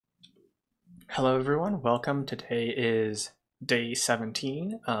Hello everyone, welcome. Today is day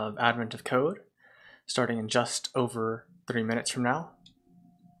 17 of Advent of Code, starting in just over 3 minutes from now.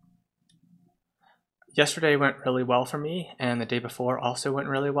 Yesterday went really well for me, and the day before also went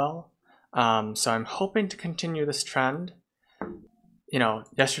really well. So I'm hoping to continue this trend.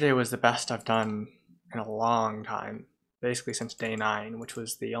 Yesterday was the best I've done in a long time, basically since day 9, which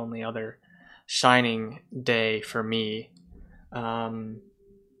was the only other shining day for me.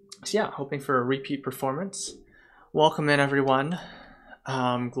 So yeah, hoping for a repeat performance. Welcome in everyone.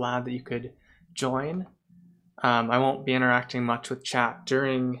 I'm glad that you could join. I won't be interacting much with chat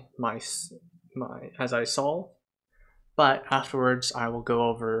during my as I solve, but afterwards I will go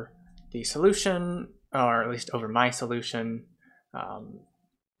over the solution, or at least over my solution,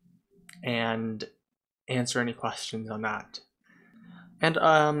 and answer any questions on that. And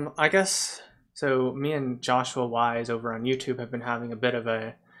I guess so. Me and Joshua Wise over on YouTube have been having a bit of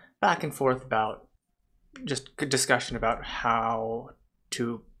a back and forth about just good discussion about how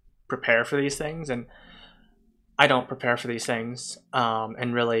to prepare for these things, and I don't prepare for these things,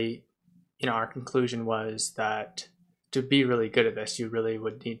 and really, our conclusion was that to be really good at this, you really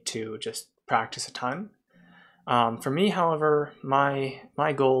would need to just practice a ton. For me, however, my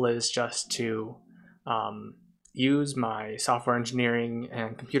goal is just to use my software engineering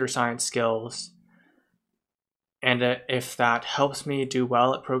and computer science skills, and if that helps me do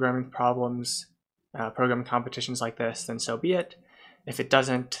well at programming problems, programming competitions like this, then so be it. If it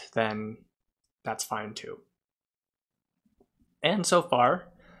doesn't, then that's fine too. And so far,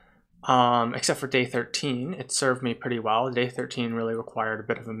 except for day 13, it served me pretty well. Day 13 really required a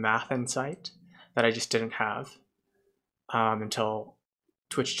bit of a math insight that I just didn't have until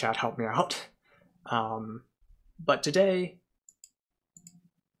Twitch chat helped me out. But today,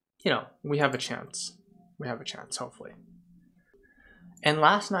 we have a chance. We have a chance, hopefully. And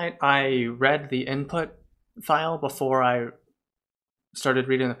last night I read the input file before I started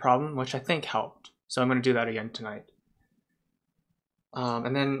reading the problem, which I think helped. So I'm going to do that again tonight.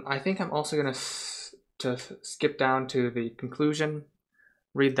 And then I think I'm also going to skip down to the conclusion,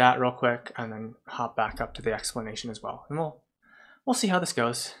 read that real quick, and then hop back up to the explanation as well. And we'll see how this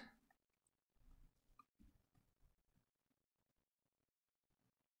goes.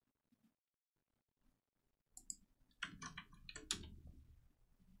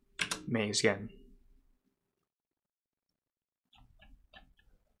 Maze again.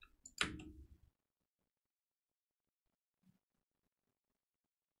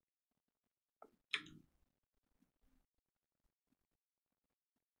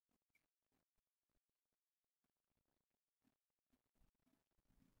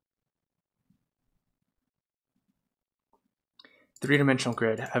 Three-dimensional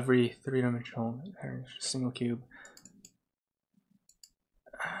grid. Every three-dimensional single cube.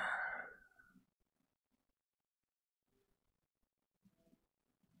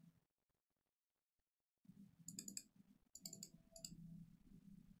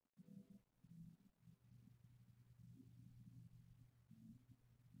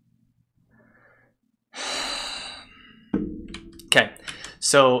 Okay,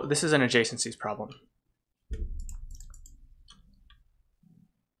 so this is an adjacencies problem.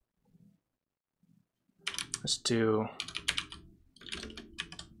 Let's do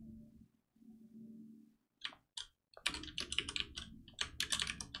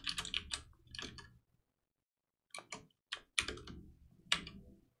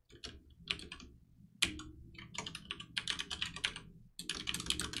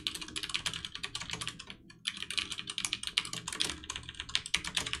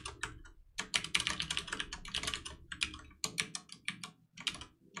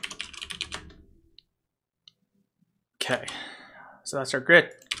okay, so that's our grid.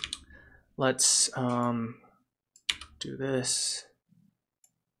 Let's do this,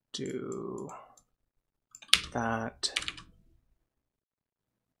 do that.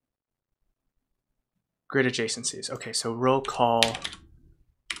 Grid adjacencies. Okay, so roll call.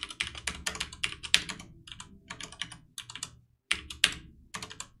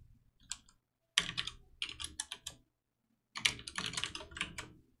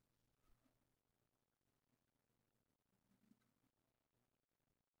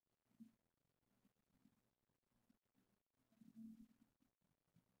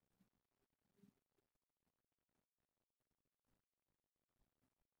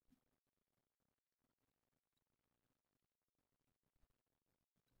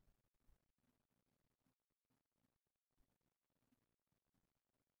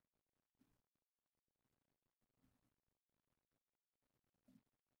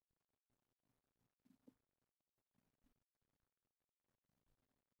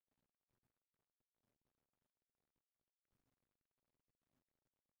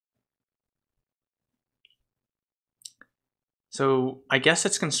 So I guess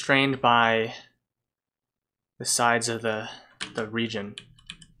it's constrained by the sides of the region.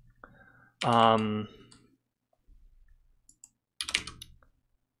 So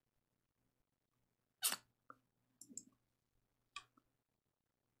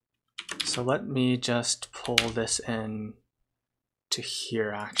let me just pull this in to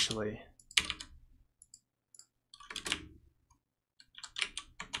here actually.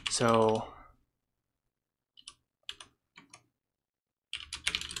 So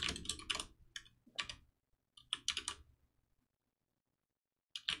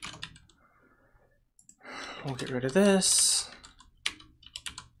we'll get rid of this.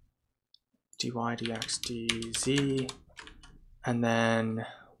 dy dx dz, and then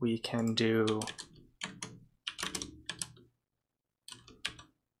we can do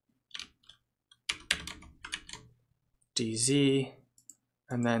dz,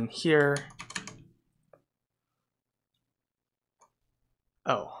 and then here,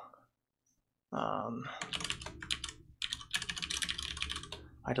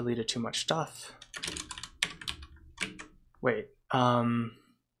 I deleted too much stuff. Wait,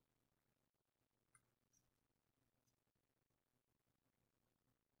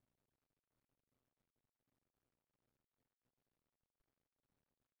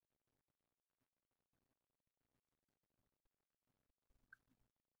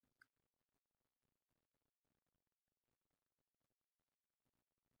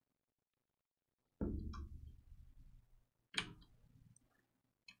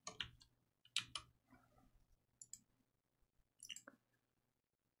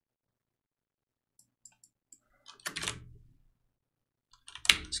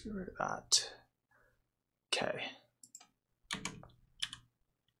 let's get rid of that. Okay.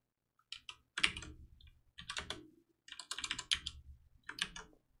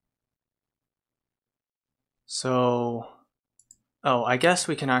 So, I guess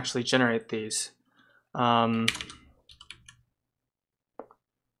we can actually generate these.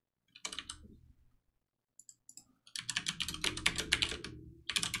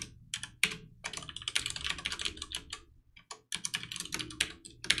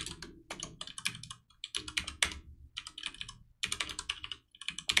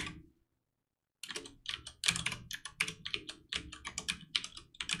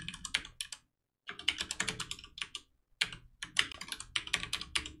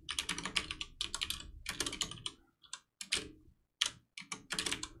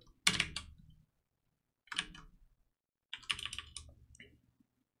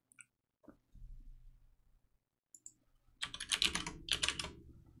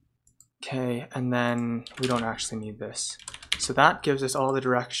 Okay, and then we don't actually need this. So that gives us all the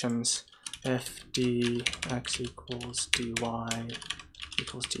directions. If dx equals dy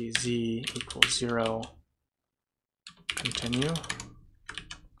equals dz equals 0, continue,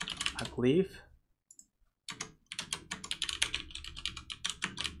 I believe.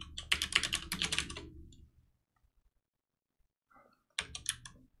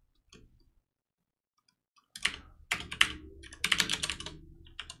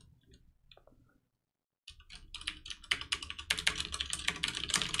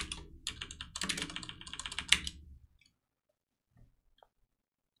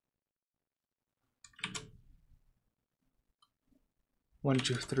 One,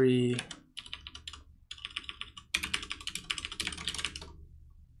 two, three.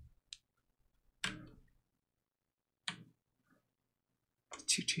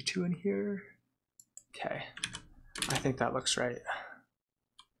 Two in here. Okay, I think that looks right.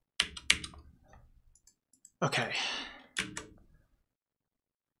 Okay.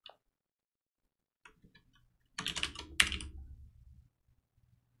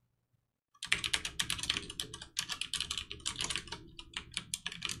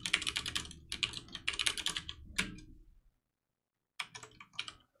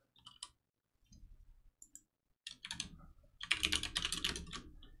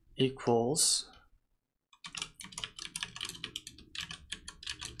 Equals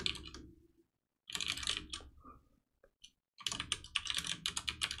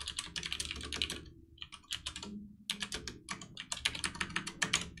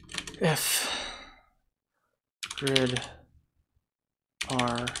if grid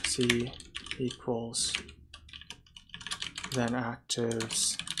RC equals, then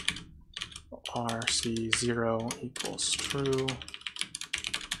actives RC0 equals true.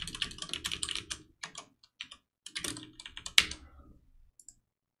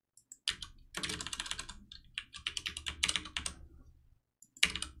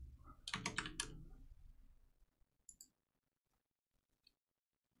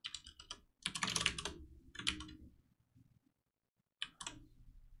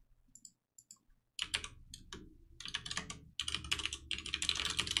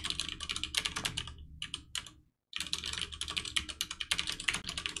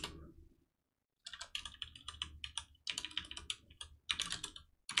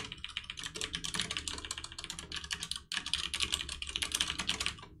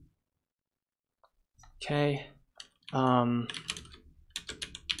 Okay.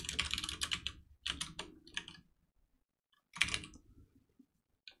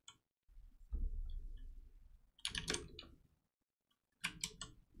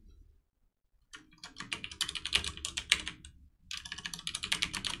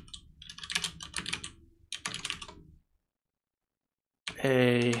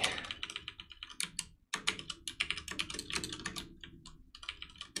 A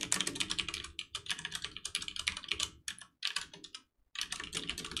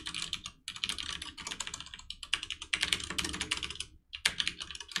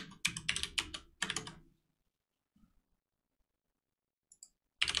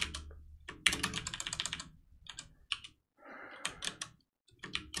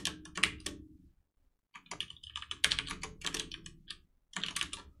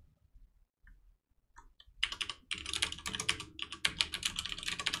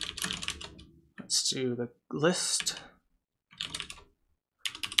let's do the list.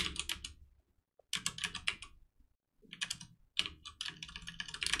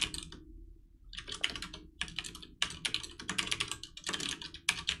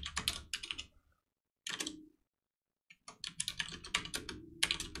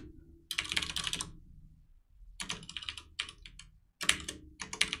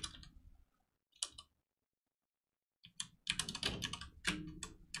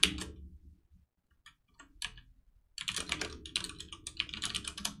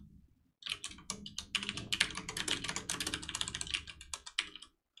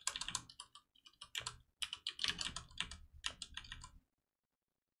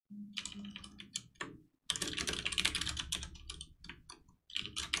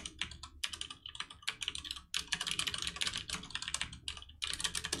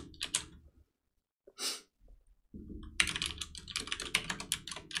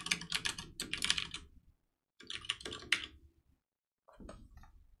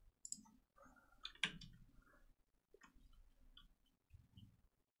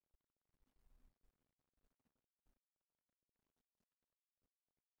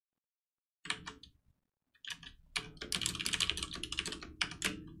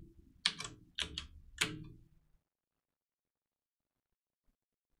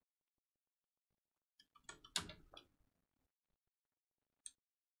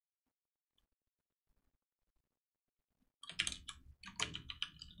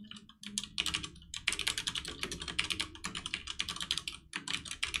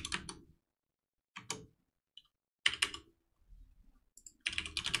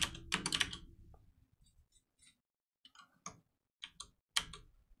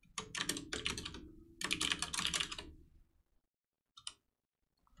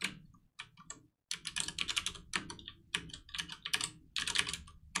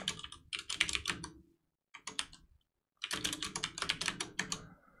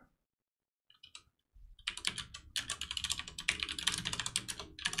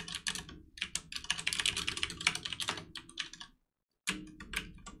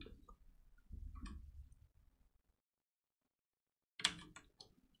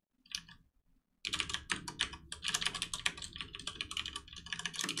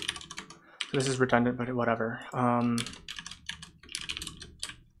 This is redundant, but whatever.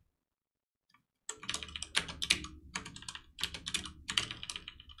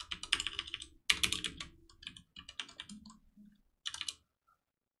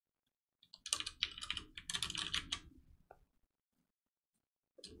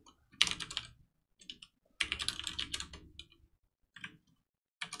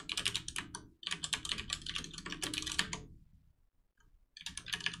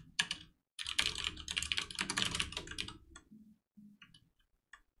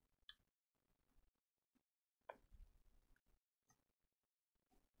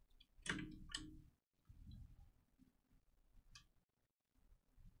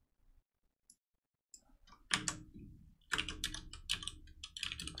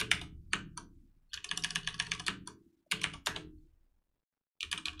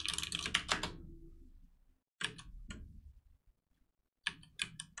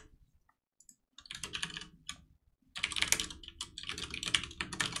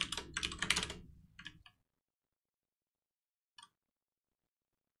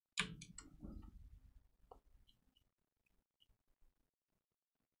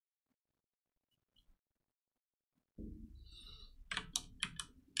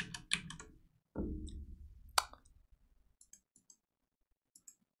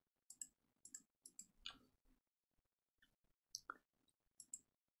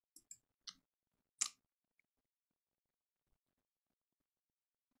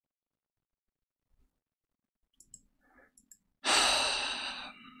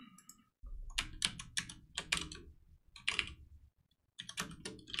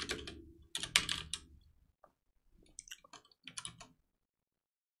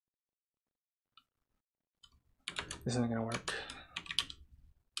 This isn't gonna work.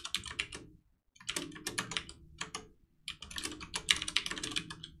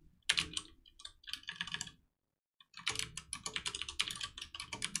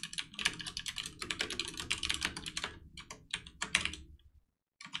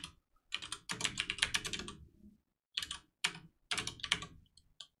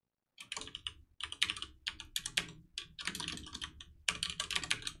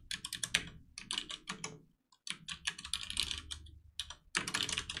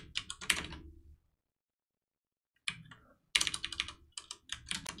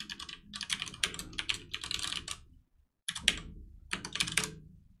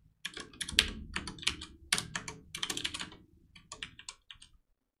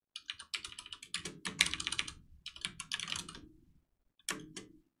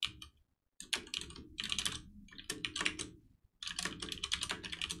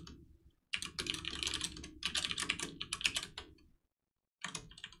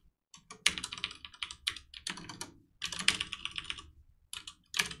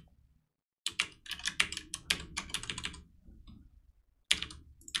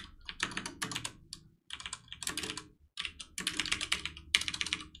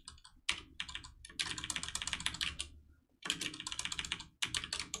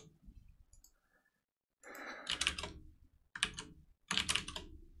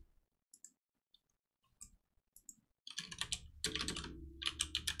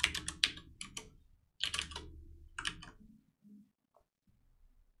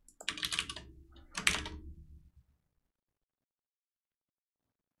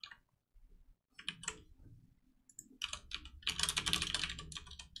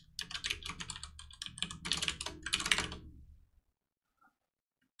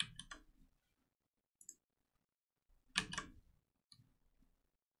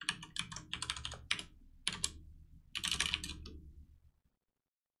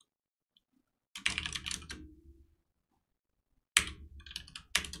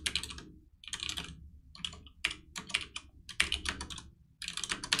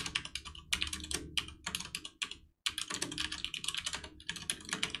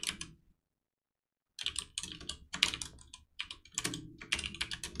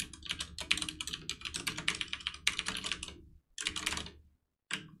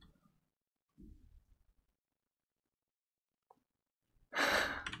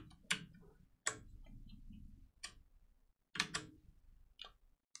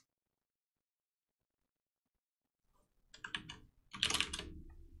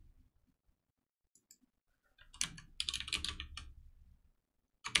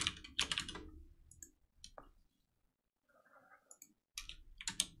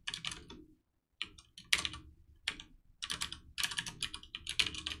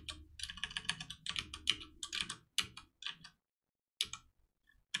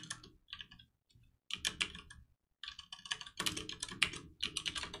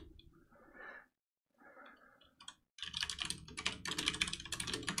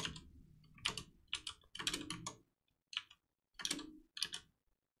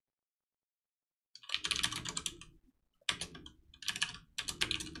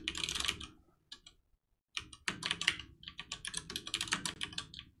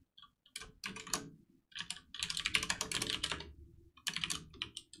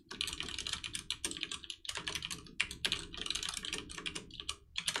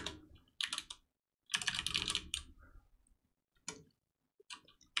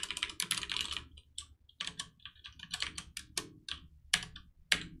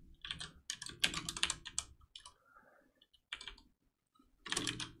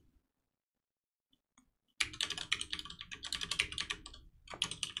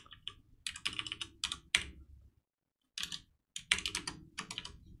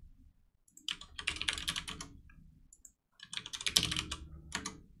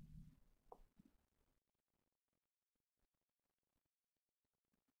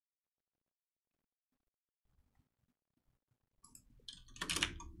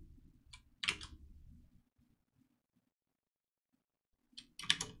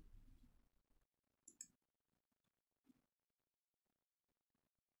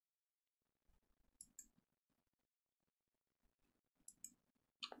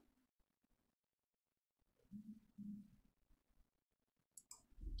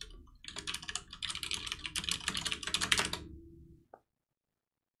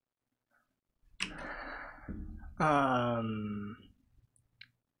 Um,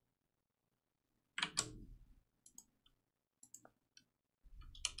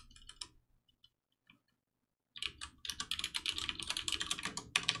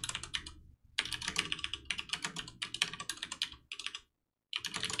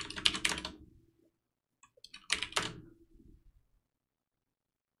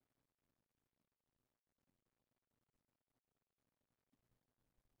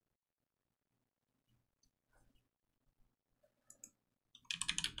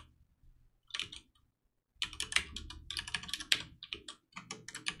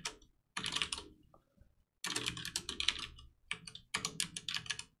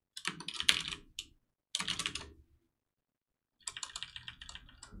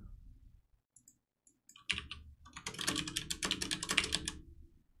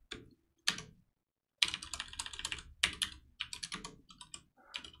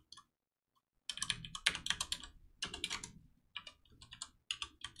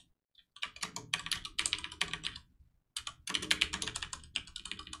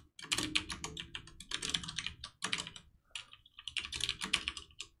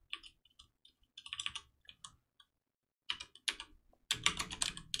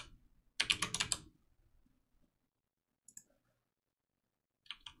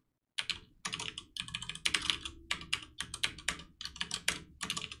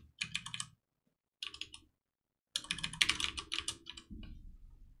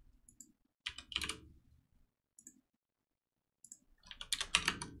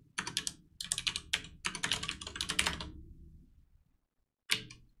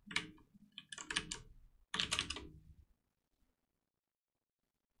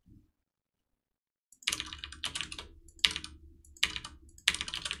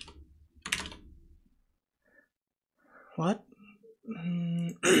 What?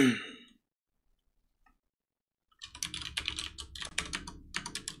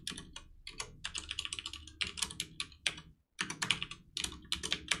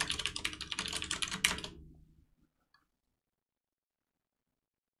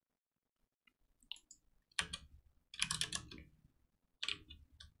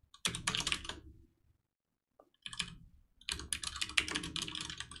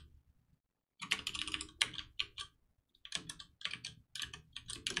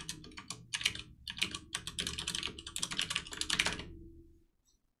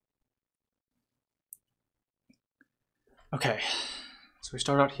 Okay, so we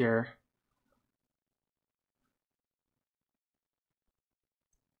start out here.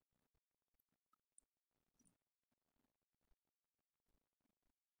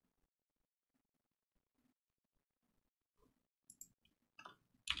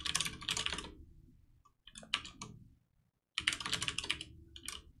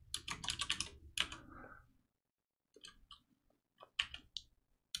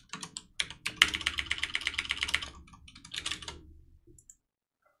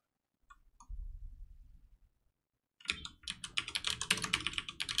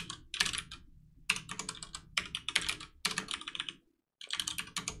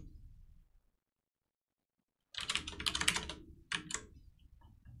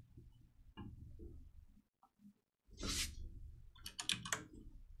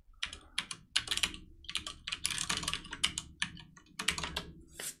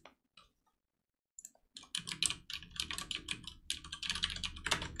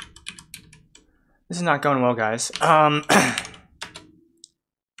 This is not going well, guys.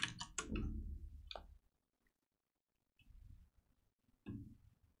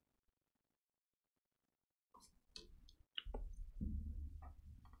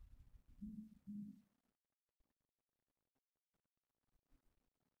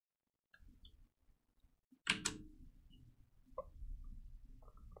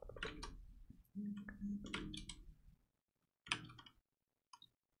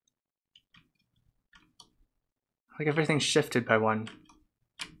 Like everything's shifted by one.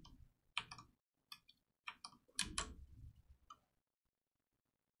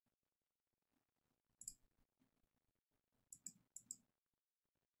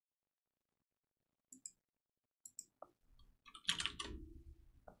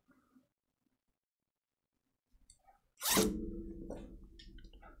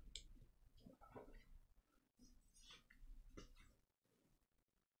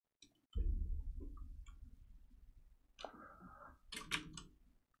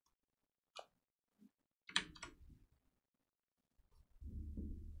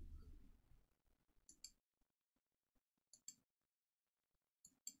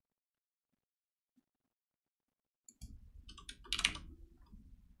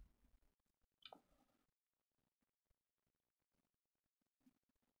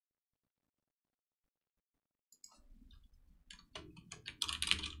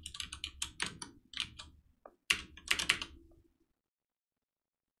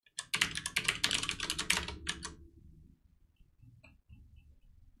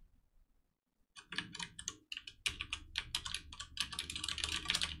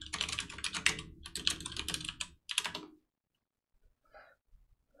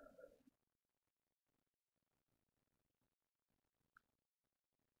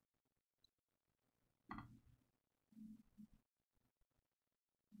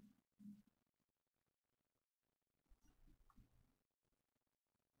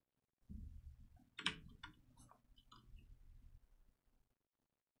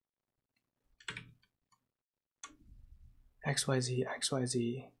 XYZ,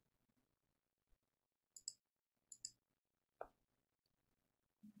 XYZ.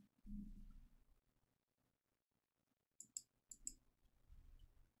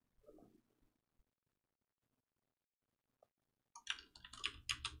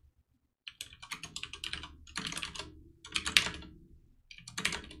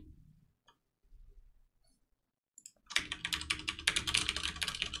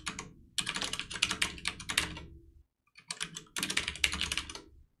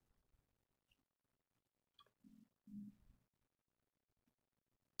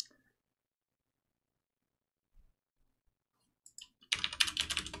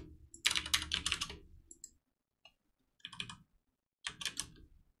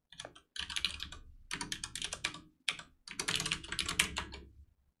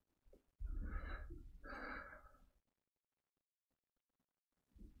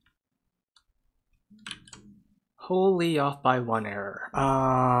 Wholly off by one error.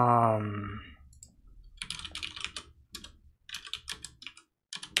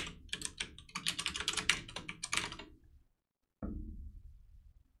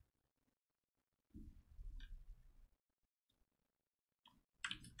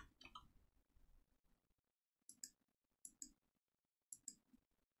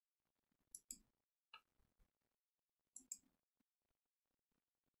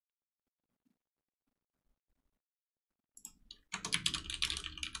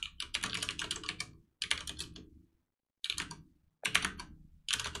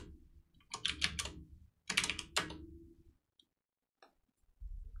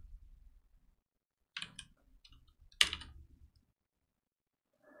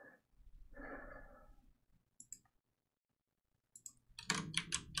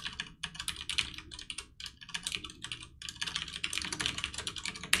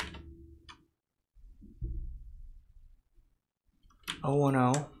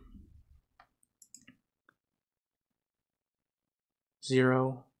 010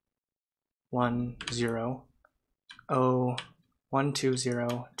 0 1 0 0 1 2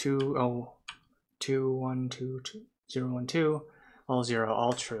 0 2 0 2 1 2 0 1 2 all 0,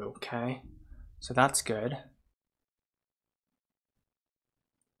 all true. Okay, so that's good.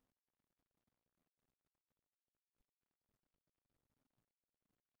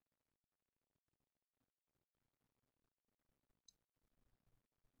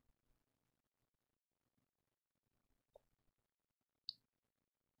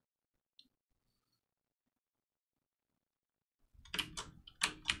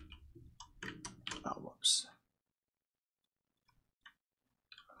 Oh, whoops.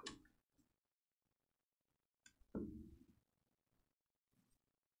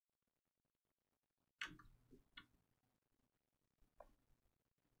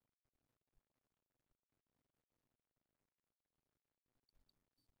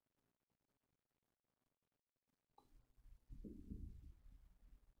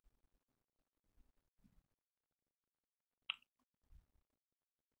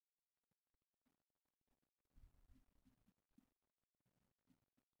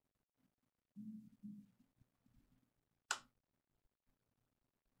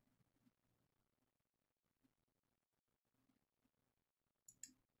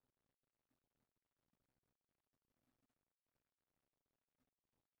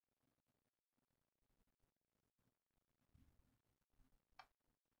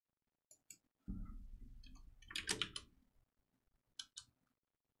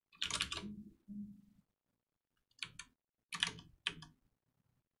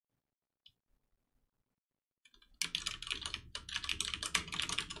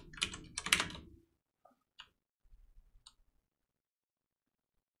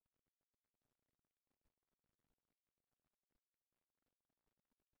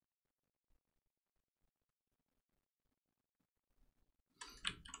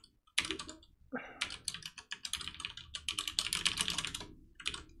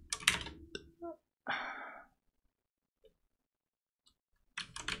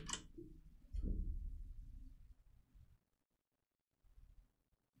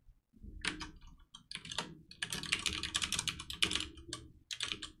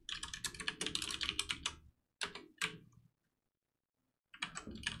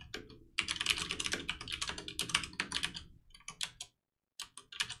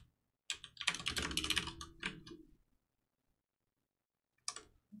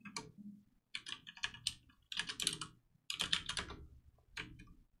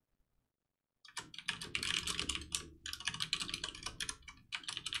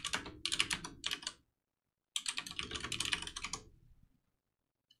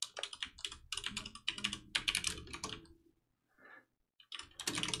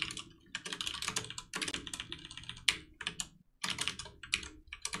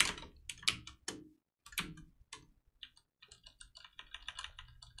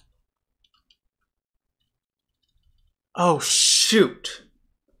 Oh, shoot.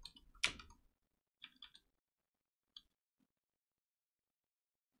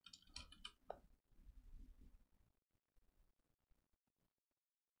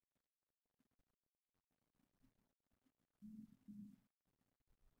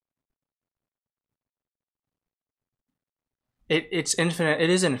 It's infinite. It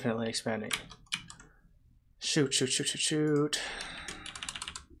is infinitely expanding. Shoot, shoot, shoot, shoot, shoot.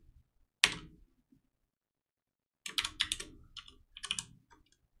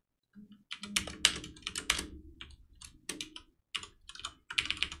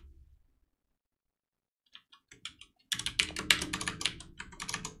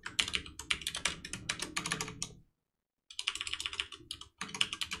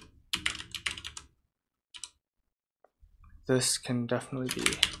 This can definitely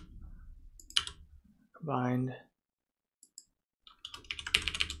be combined.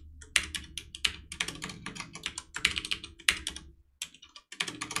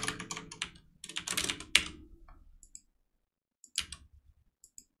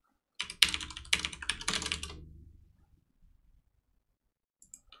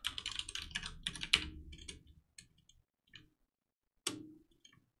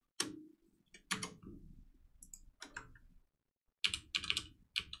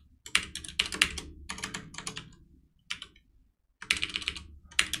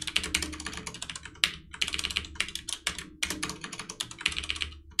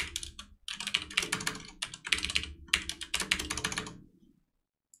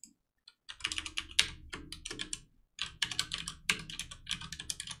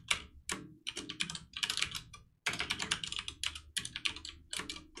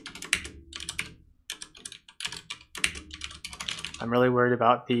 I'm really worried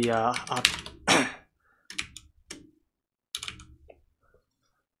about the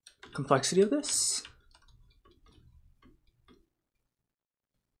complexity of this.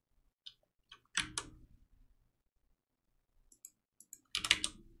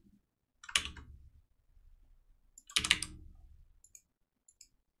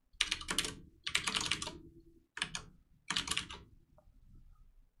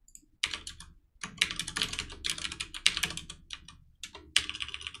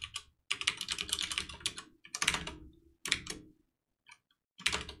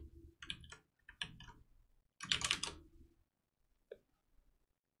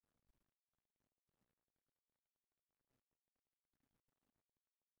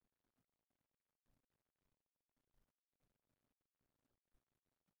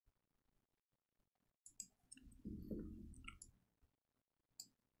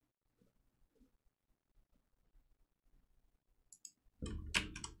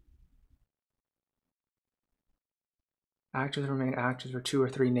 Actors remain actors for 2 or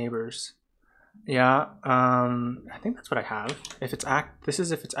 3 neighbors. Yeah, I think that's what I have. If it's this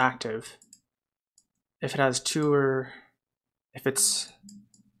is if it's active. If it has 2 or, if it's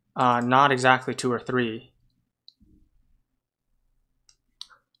not exactly 2 or 3.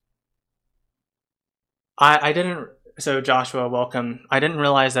 I didn't, so Joshua, welcome. I didn't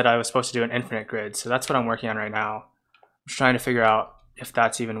realize that I was supposed to do an infinite grid, so that's what I'm working on right now. I'm just trying to figure out if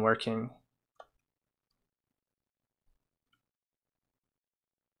that's even working.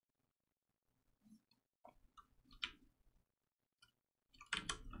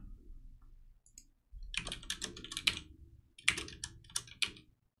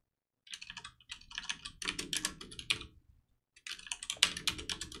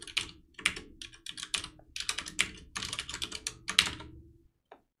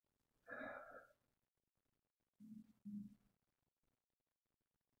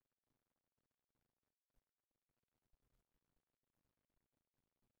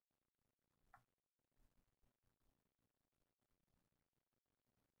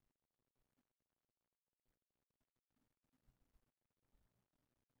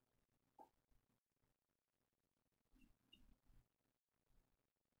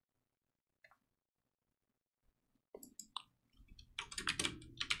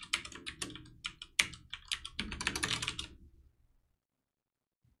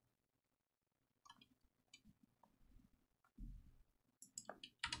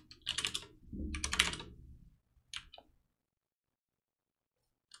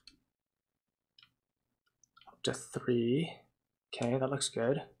 Up to 3. Okay, that looks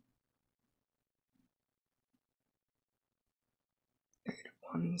good.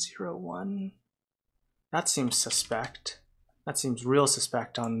 1, 0, 1. That seems suspect. That seems real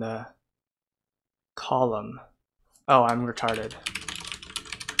suspect on the column. Oh, I'm retarded.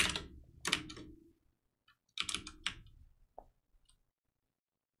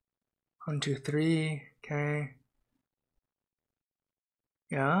 One, 2, 3. Okay.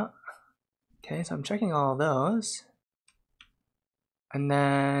 Yeah. Okay, so I'm checking all of those. And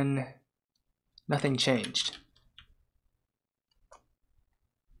then nothing changed.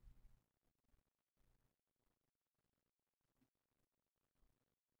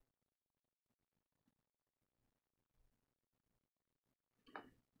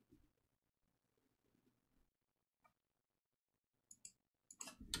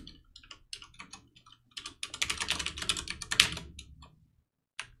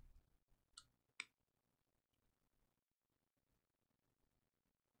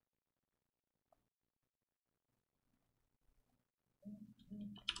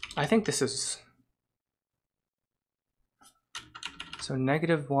 I think this is, so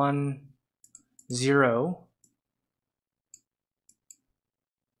negative 1, 0.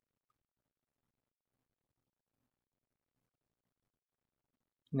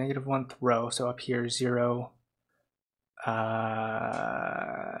 Negative 1th row, so up here 0.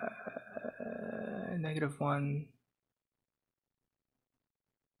 Negative 1.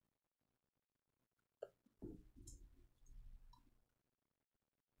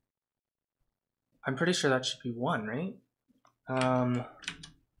 I'm pretty sure that should be 1, right?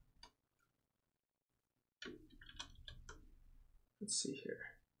 Let's see here.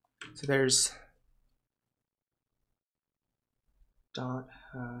 So there's dot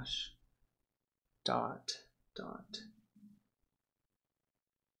hash dot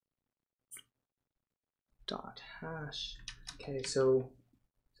hash. Okay, so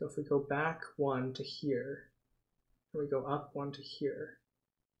if we go back 1 to here, and we go up 1 to here,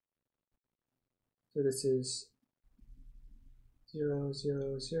 so this is 0,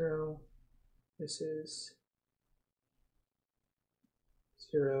 0, 0. This is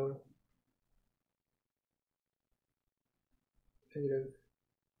 0,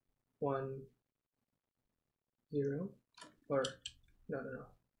 -1, 0, or no,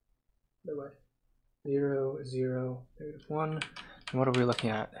 the way. 0, 0, -1, and what are we looking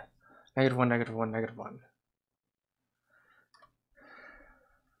at? -1, -1,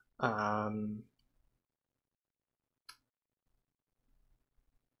 -1.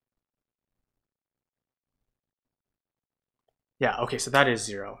 Yeah, okay, so that is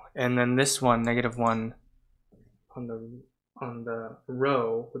 0. And then this one, -1 on the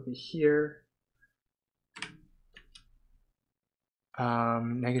row would be here.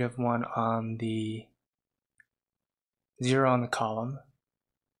 -1 on the 0 on the column.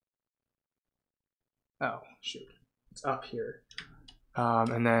 Oh, shoot. It's up here.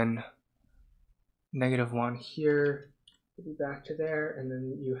 And then -1 here would be back to there, and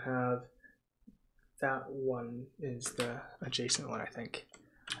then you have that one is the adjacent one, I think.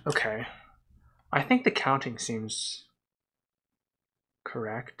 Okay. I think the counting seems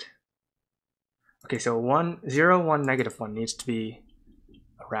correct. Okay, so 1, 0, 1, -1 needs to be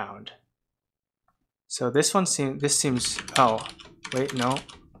around. So this one seems, oh, wait, no.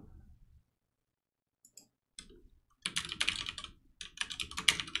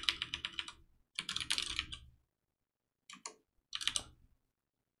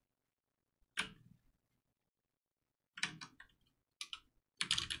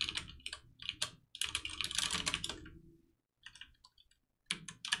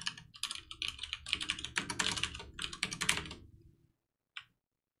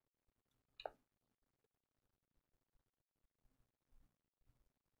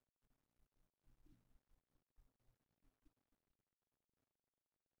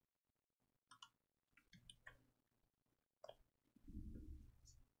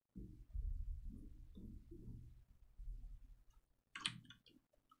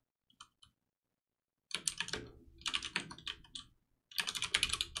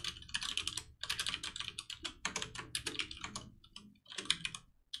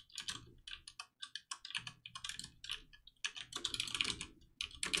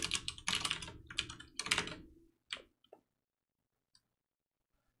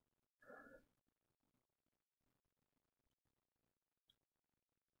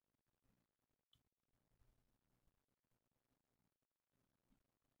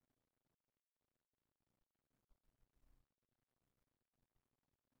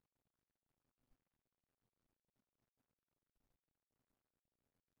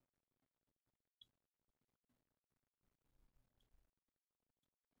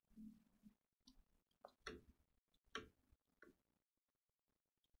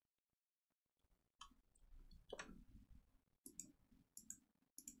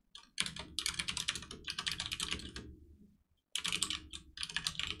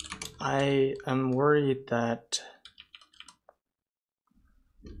 I am worried that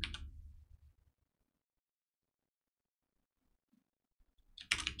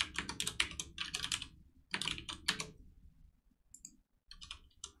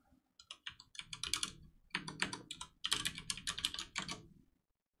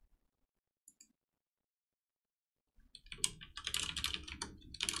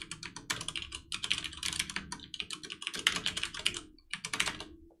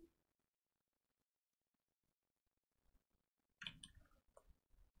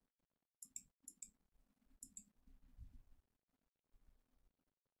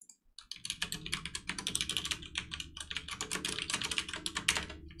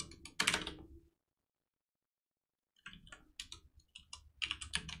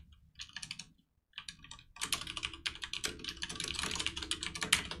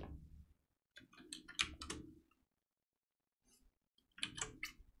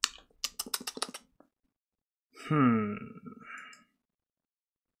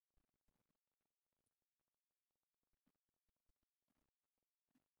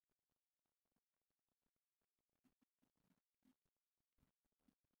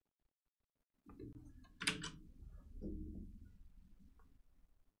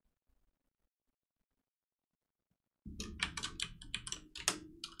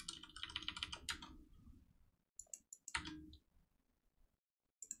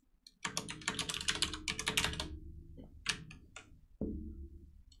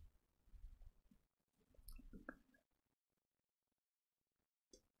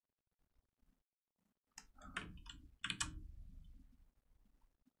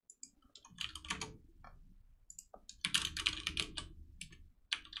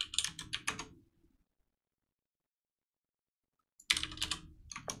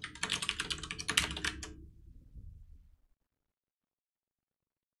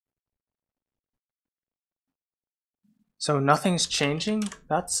So nothing's changing?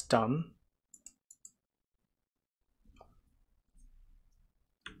 That's dumb.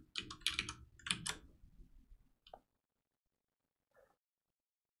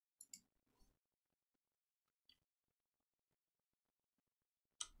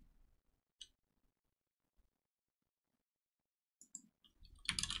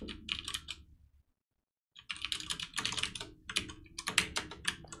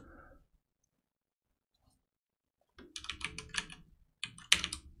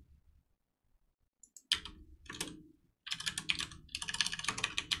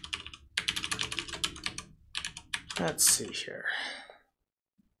 Let's see here.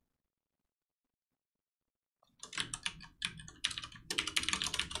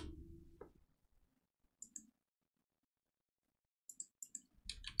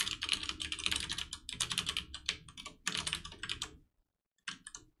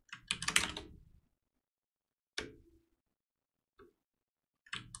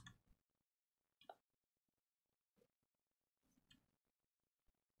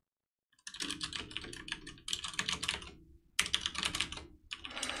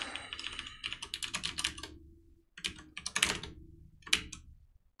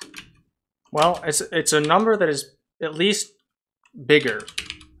 Well, it's a number that is at least bigger.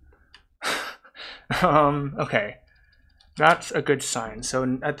 Okay, that's a good sign.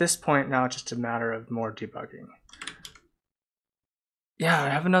 So at this point now it's just a matter of more debugging. Yeah, I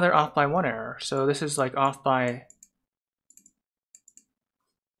have another off by 1 error. So this is like off by,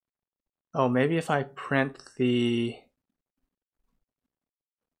 oh, maybe if I print the,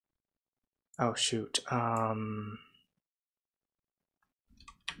 oh shoot,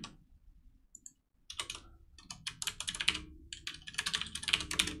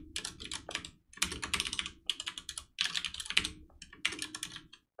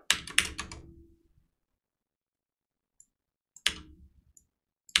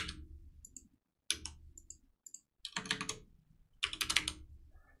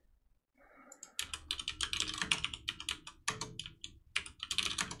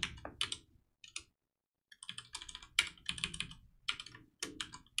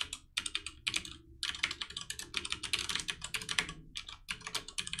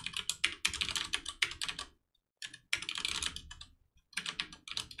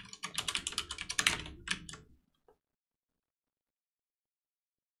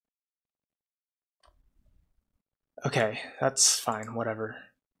 okay, that's fine, whatever.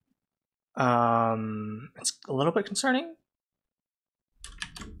 It's a little bit concerning.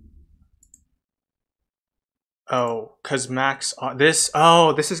 Oh, cause max this.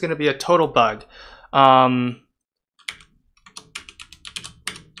 Oh, this is gonna be a total bug.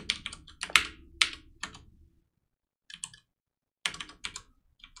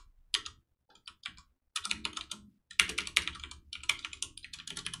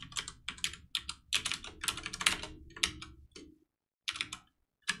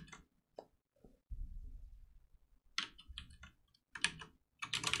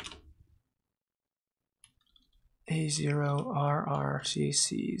 A0 RR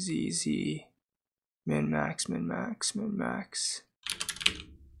CC ZZ min max min max min max.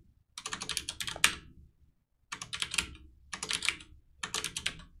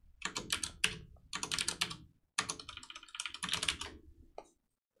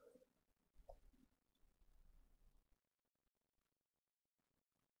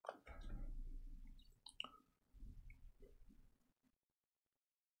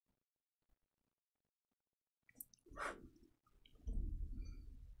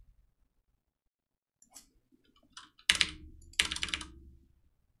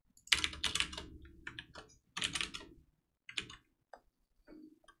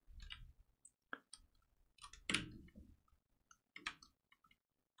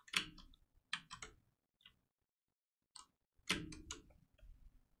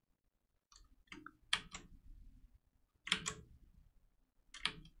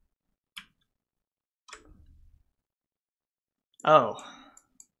 Oh.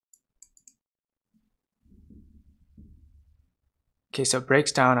 Okay, so it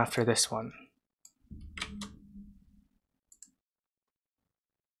breaks down after this one.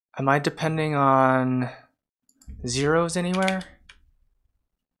 Am I depending on zeros anywhere?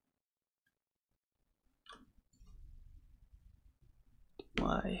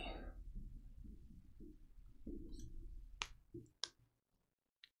 Why?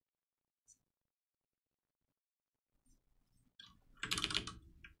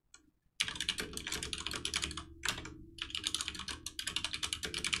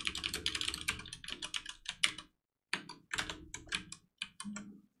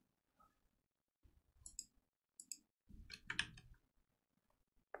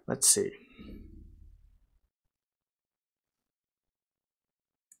 Let's see.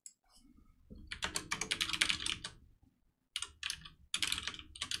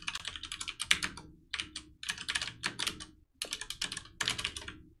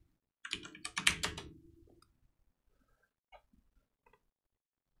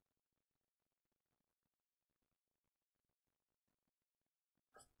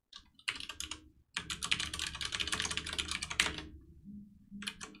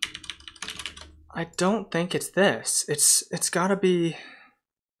 I don't think it's this. It's gotta be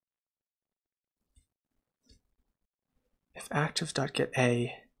if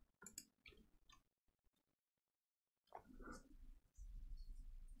actives.getA.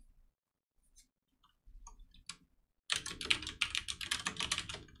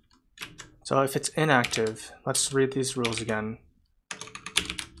 So if it's inactive, let's read these rules again.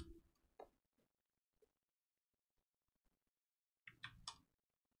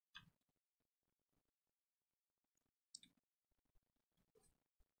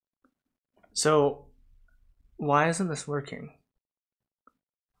 So why isn't this working?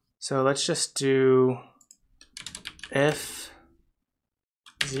 So let's just do if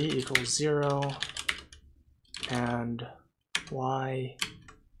z equals 0 and y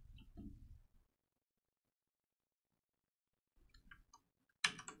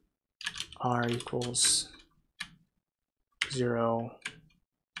r equals 0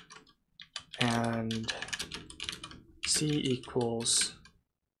 and c equals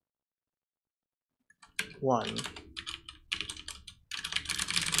 1.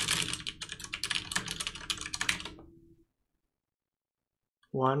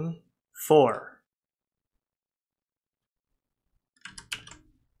 One, 4.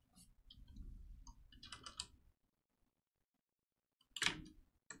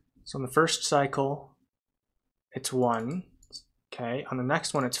 So in the first cycle, it's 1. Okay, on the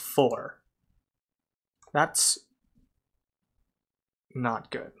next one, it's 4. That's not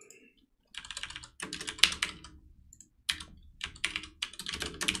good.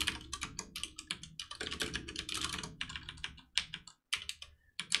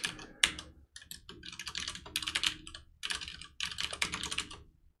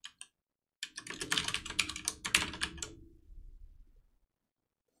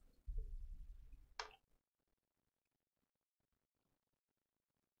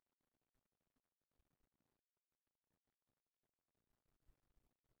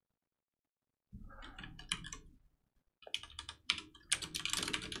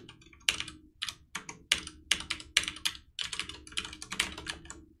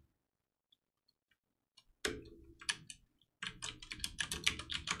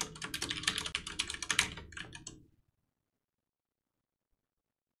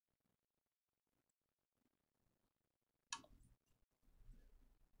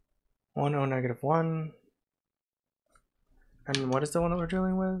 One O negative 1. And what is the one that we're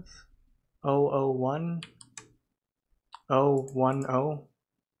dealing with? 001? 010?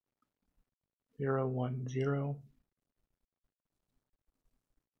 010?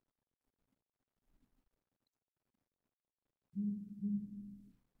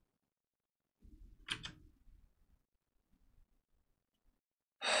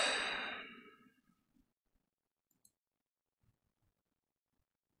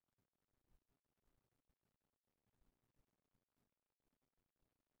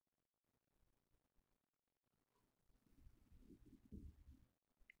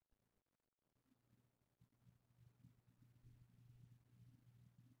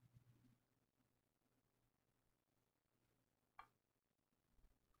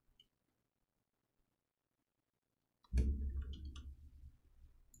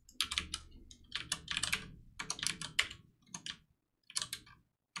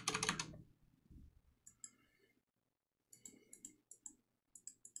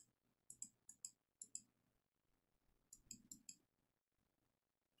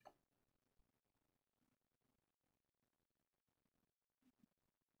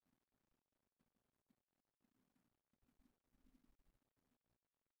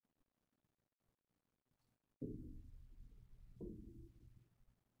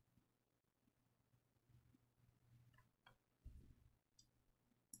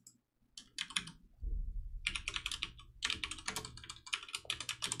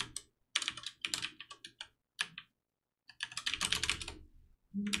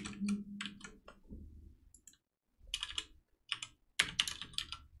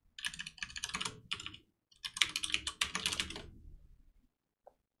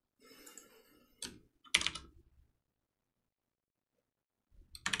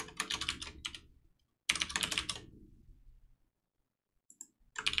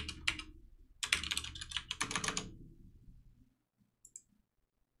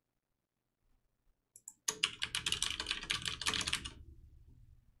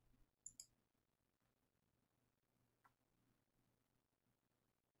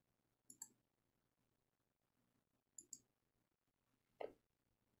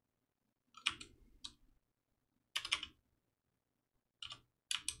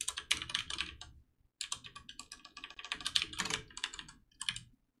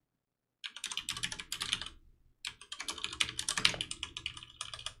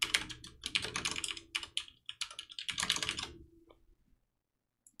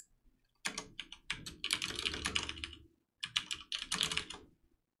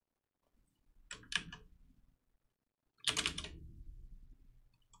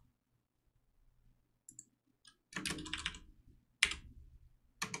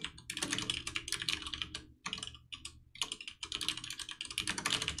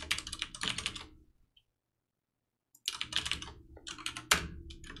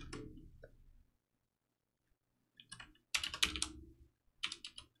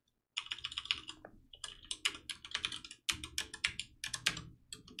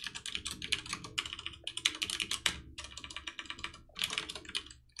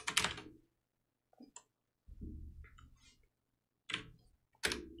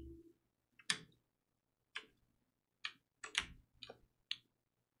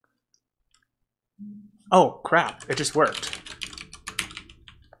 Oh, crap. It just worked.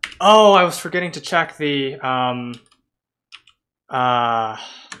 Oh, I was forgetting to check the,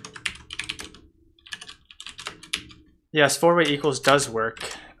 yes, four-way equals does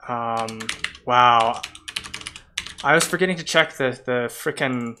work. Wow. I was forgetting to check the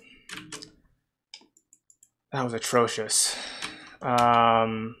frickin'... That was atrocious.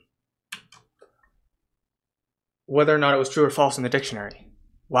 Whether or not it was true or false in the dictionary.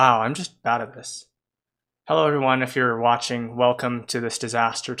 Wow, I'm just bad at this. Hello everyone, if you're watching, welcome to this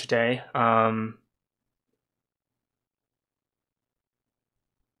disaster today. I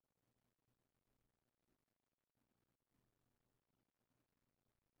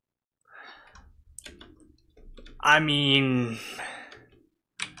mean,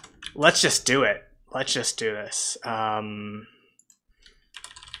 let's just do it. Let's just do this.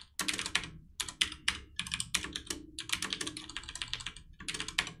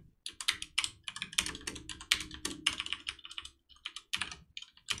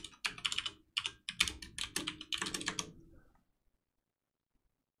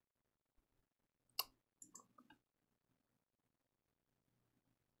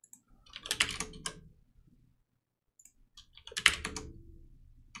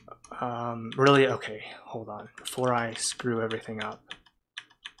 Really? Okay, hold on. Before I screw everything up.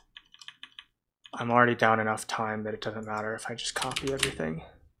 I'm already down enough time that it doesn't matter if I just copy everything.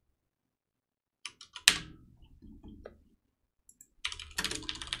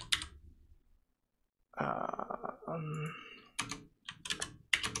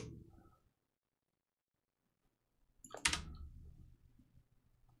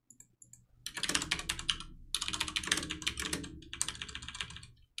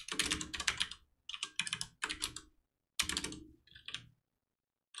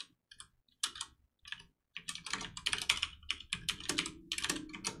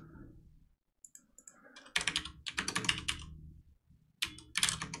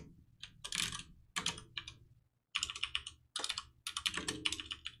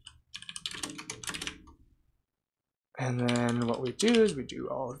 And then what we do is we do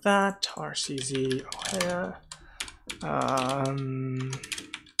all of that, RCZ, Ohia.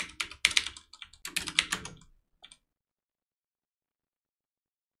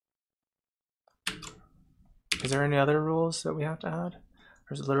 Is there any other rules that we have to add?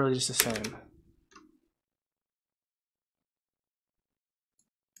 Or is it literally just the same?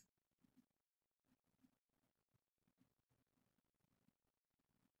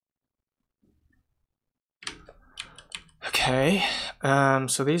 Okay,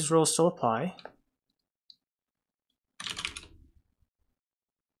 so these rules still apply.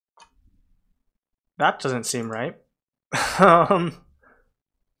 That doesn't seem right.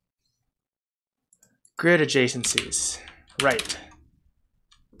 Grid adjacencies, right.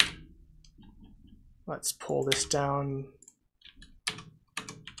 Let's pull this down.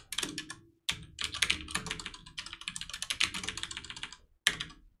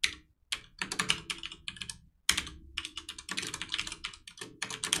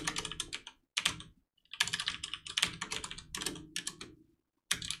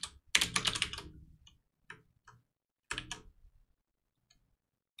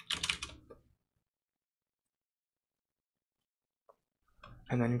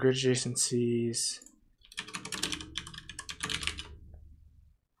 And then grid adjacencies.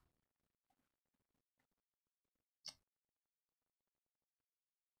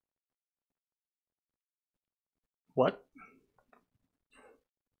 What?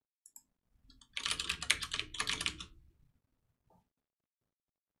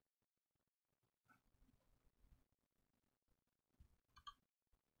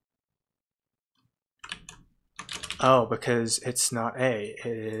 Oh, because it's not A, it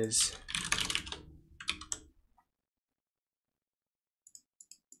is...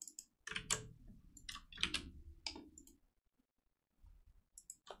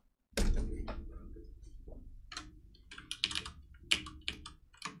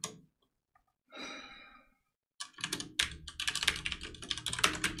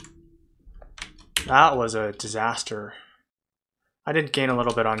 That was a disaster. I did gain a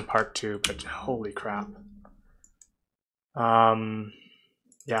little bit on part 2, but holy crap.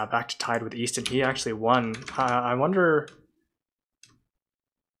 Yeah, back to tied with Easton. He actually won. I wonder...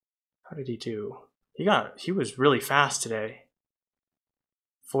 How did he do? He was really fast today.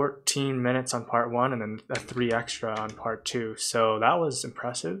 14 minutes on part 1 and then a 3 extra on part 2. So that was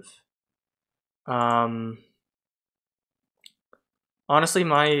impressive. Honestly,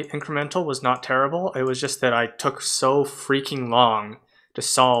 my incremental was not terrible. It was just that I took so freaking long to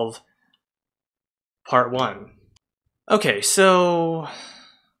solve part 1. Okay, so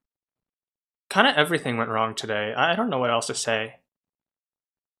kind of everything went wrong today. I don't know what else to say.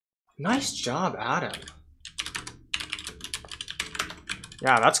 Nice job, Adam.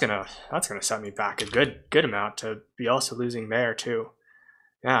 Yeah, that's gonna set me back a good amount to be also losing there too.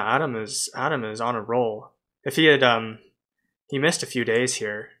 Yeah, Adam is on a roll. If he had he missed a few days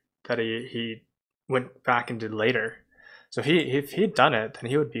here that he went back and did later. So if he'd done it, then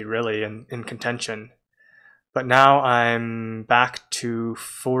he would be really in contention. But now I'm back to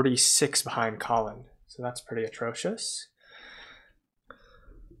 46 behind Colin. So that's pretty atrocious.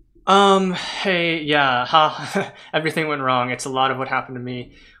 Hey, yeah, everything went wrong. It's a lot of what happened to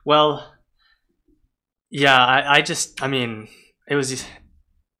me. Well, yeah, I mean, it was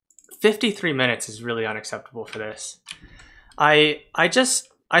 53 minutes is really unacceptable for this. I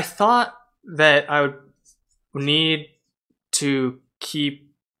thought that I would need to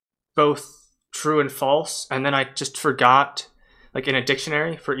keep both true and false, and then I just forgot, like in a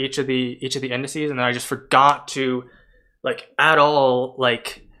dictionary for each of the indices, and then I just forgot to like at all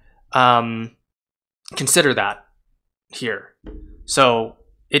like consider that here. So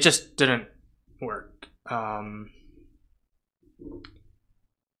it just didn't work.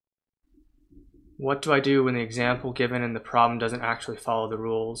 What do I do when the example given in the problem doesn't actually follow the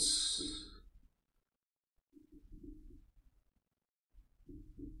rules?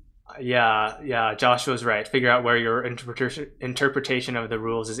 Yeah, Joshua's right. Figure out where your interpretation of the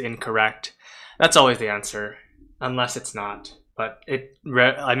rules is incorrect. That's always the answer, unless it's not. But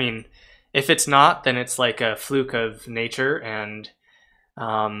I mean, if it's not, then it's like a fluke of nature, and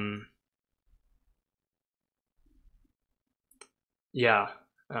yeah.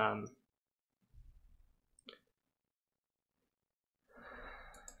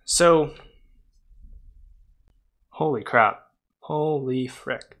 So, holy crap. Holy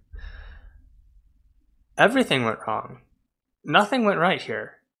frick. Everything went wrong. Nothing went right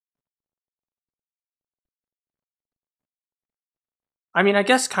here. I mean, I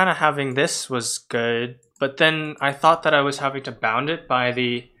guess kind of having this was good, but then I thought that I was having to bound it by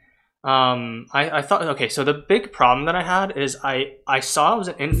the I thought, okay, so the big problem that I had is I saw it was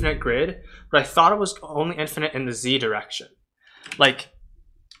an infinite grid, but I thought it was only infinite in the z direction. Like,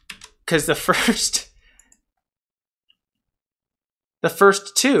 because the first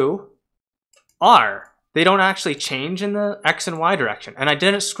two they don't actually change in the x and y direction. And I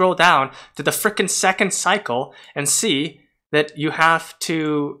didn't scroll down to the frickin' second cycle and see that you have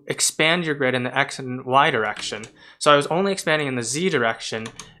to expand your grid in the x and y direction. So I was only expanding in the z direction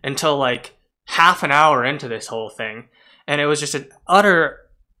until like half an hour into this whole thing. And it was just an utter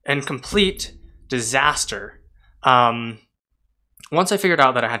and complete disaster. Once I figured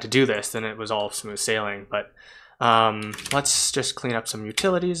out that I had to do this, then it was all smooth sailing. But let's just clean up some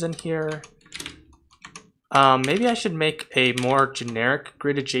utilities in here. Maybe I should make a more generic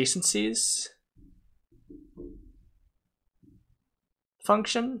grid adjacencies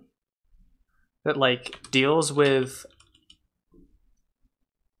function that like deals with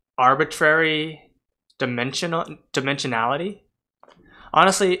arbitrary dimensionality.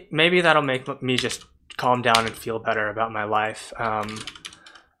 Honestly, maybe that'll make me just calm down and feel better about my life,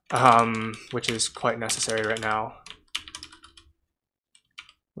 which is quite necessary right now.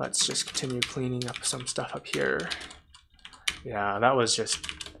 Let's just continue cleaning up some stuff up here. Yeah, that was just,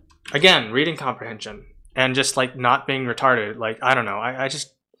 again, reading comprehension and just like not being retarded. Like, I don't know, I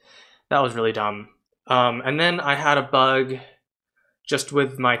just, that was really dumb. And then I had a bug just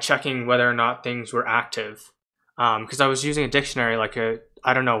with my checking whether or not things were active. Because I was using a dictionary like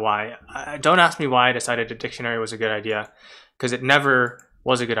I don't know why. Don't ask me why I decided a dictionary was a good idea, because it never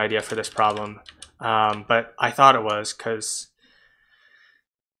was a good idea for this problem. But I thought it was, because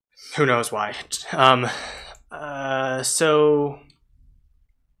who knows why. So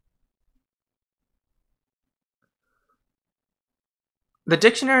the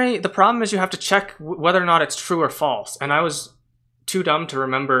dictionary, the problem is you have to check whether or not it's true or false. And I was too dumb to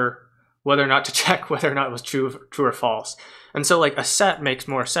remember whether or not to check whether or not it was true or false. And so like a set makes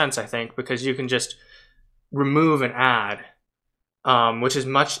more sense, I think, because you can just remove and add, which is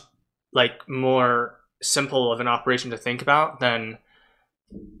much like more simple of an operation to think about than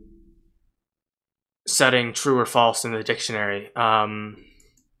setting true or false in the dictionary. At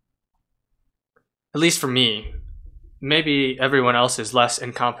least for me. Maybe everyone else is less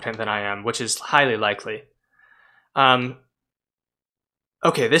incompetent than I am, which is highly likely.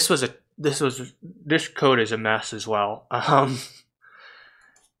 Okay, this code is a mess as well.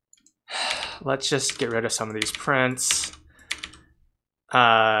 Let's just get rid of some of these prints.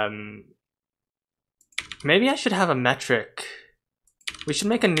 Maybe I should have a metric. We should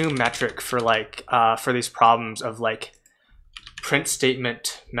make a new metric for like for these problems of like print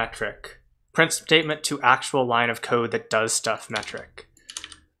statement metric. print statement to actual line of code that does stuff metric.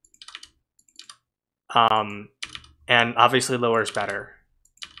 And obviously lower is better.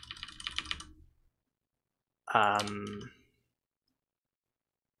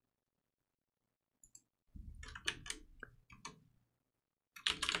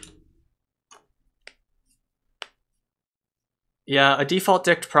 Yeah, a default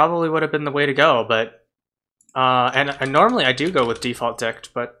dict probably would have been the way to go, but and normally I do go with default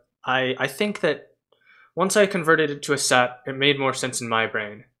dict, but I think that once I converted it to a set, it made more sense in my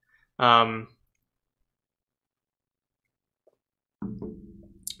brain.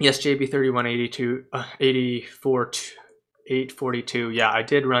 Yes, JB3182, 842. Yeah, I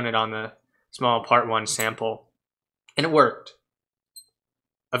did run it on the small part 1 sample, and it worked.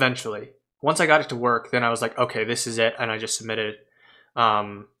 Eventually, once I got it to work, then I was like, okay, this is it, and I just submitted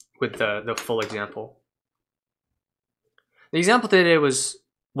with the full example. The example today was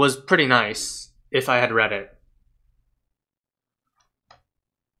pretty nice if I had read it.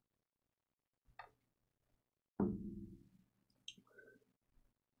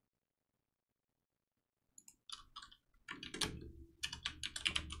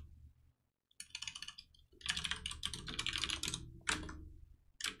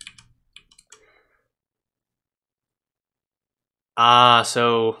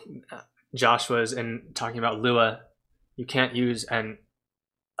 So Josh was talking about Lua. You can't use a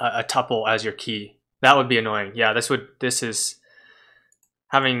tuple as your key. That would be annoying. Yeah, this is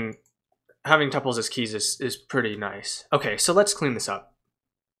having tuples as keys is pretty nice. Okay, so let's clean this up.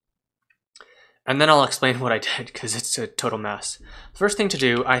 And then I'll explain what I did because it's a total mess. First thing to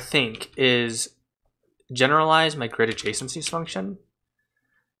do, I think, is generalize my grid adjacencies function.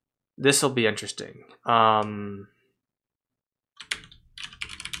 This will be interesting.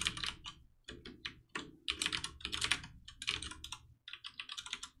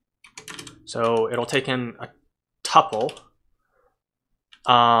 So it'll take in a tuple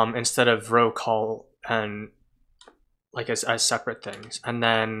instead of row call and like as separate things, and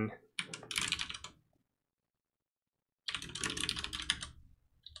then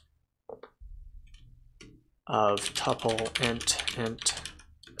of tuple int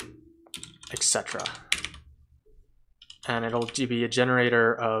etc. And it'll be a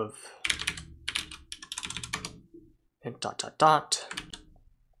generator of int dot dot dot.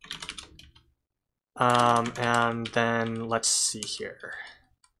 And then let's see here.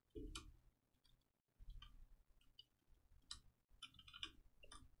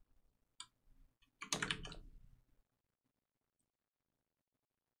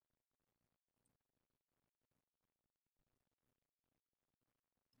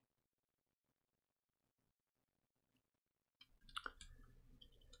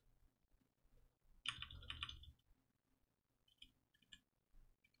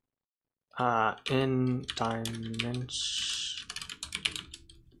 In dimension.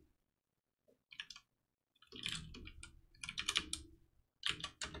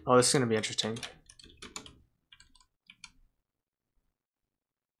 Oh, this is going to be interesting.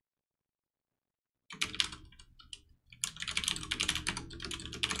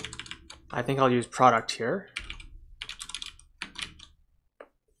 I think I'll use product here.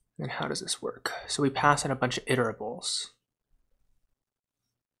 And how does this work? So we pass in a bunch of iterables.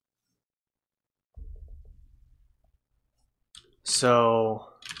 So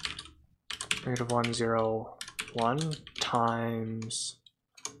 -101 times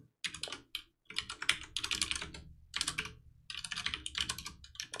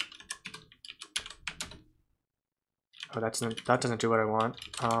that doesn't do what I want.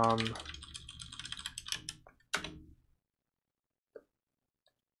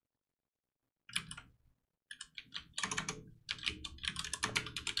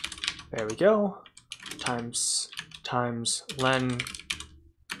 There we go. Times len,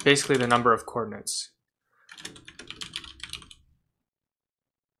 basically the number of coordinates.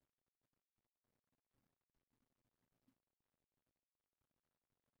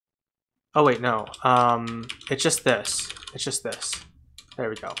 Oh wait, no. It's just this. It's just this. There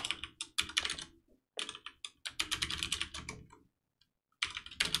we go.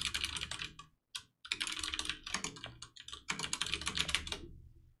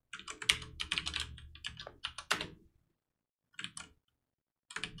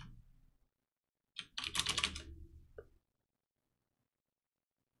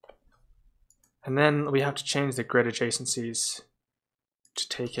 And then we have to change the grid adjacencies to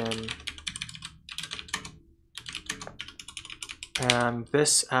take in. And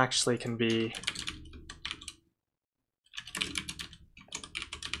this actually can be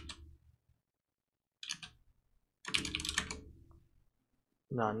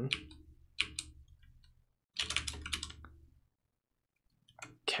none.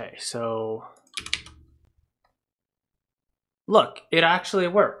 so look, it actually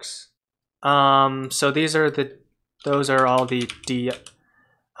works. So those are all the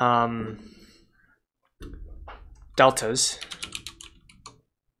deltas.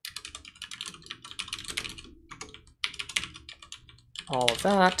 All of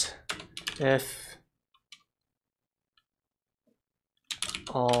that if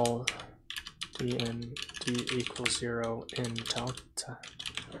all d in d equals 0 in delta.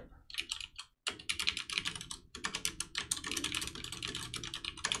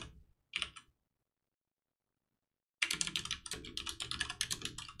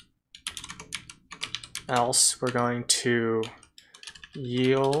 Else we're going to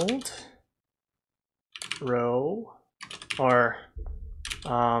yield row or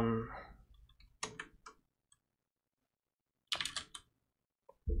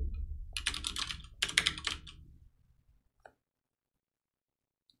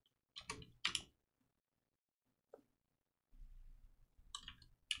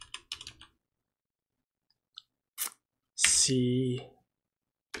C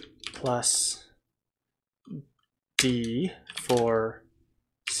plus D for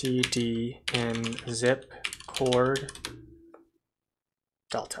CD in zip chord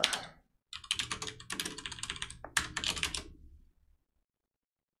delta.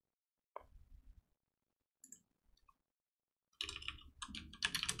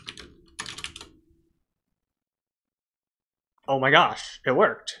 Oh my gosh, it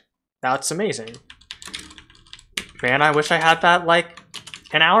worked. That's amazing. Man, I wish I had that like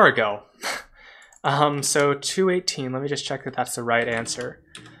an hour ago. So 218, let me just check that that's the right answer.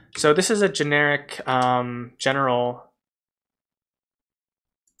 So this is a generic general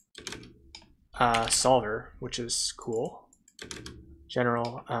solver, which is cool.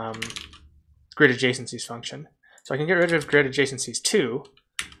 General grid adjacencies function. So I can get rid of grid adjacencies too,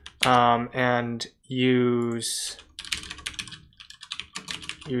 and use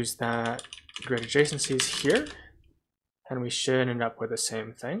that grid adjacencies here, and we should end up with the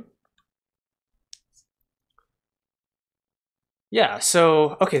same thing. Yeah,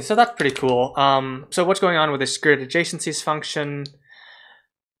 so okay, so that's pretty cool. So what's going on with this grid adjacencies function?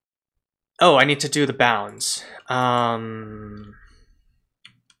 Oh, I need to do the bounds.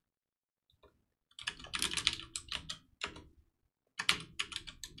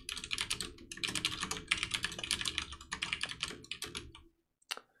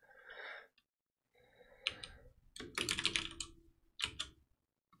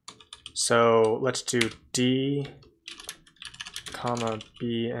 So let's do D, comma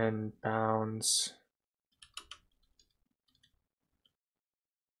B and bounds.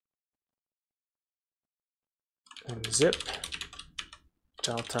 And zip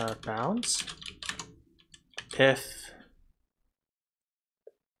delta bounds if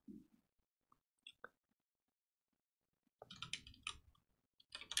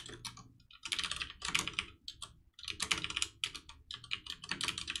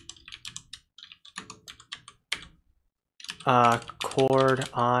chord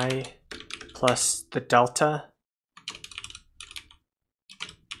I plus the delta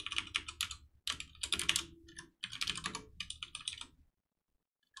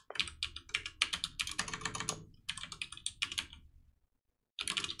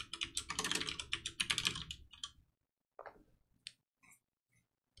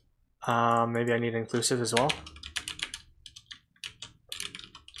maybe I need inclusive as well.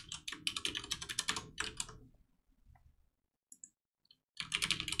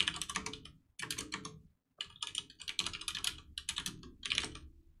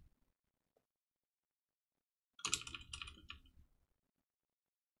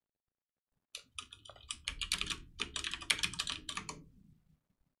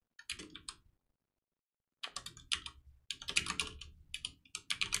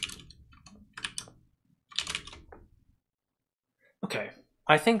 Okay,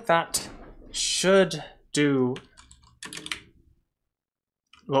 I think that should do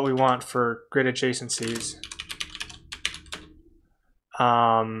what we want for grid adjacencies.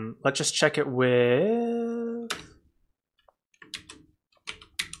 Let's just check it with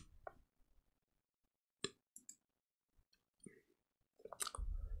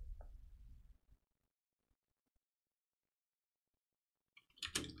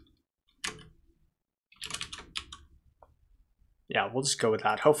yeah, we'll just go with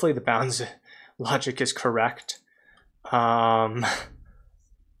that. Hopefully the bounds logic is correct. I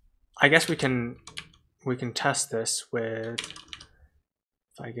guess we can test this with,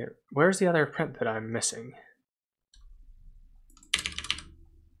 if I get, where's the other print that I'm missing?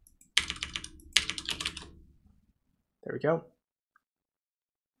 There we go.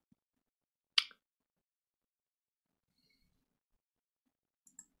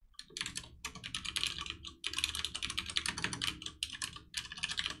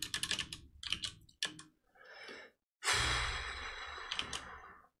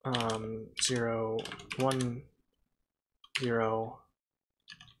 0, 1, 0.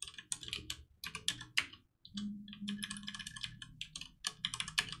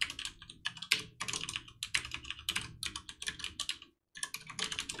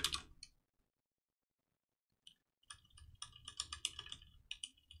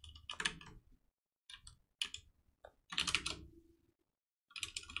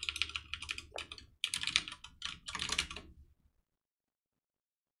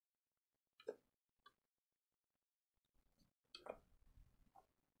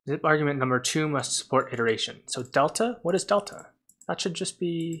 Zip argument number 2 must support iteration. So delta, what is delta? That should just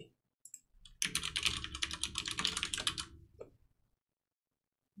be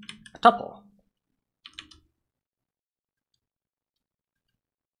a tuple.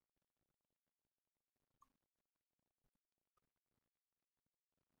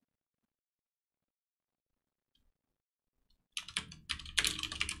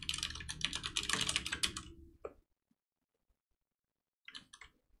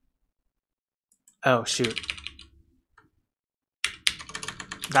 Oh, shoot.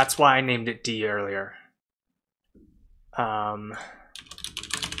 That's why I named it D earlier. Oh,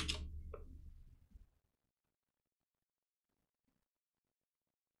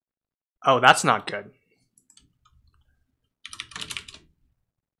 that's not good.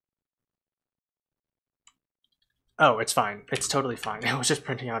 Oh, it's fine. It's totally fine. It was just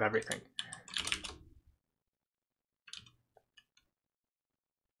printing out everything.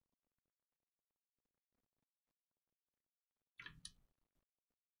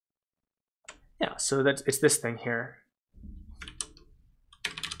 Yeah, so it's this thing here.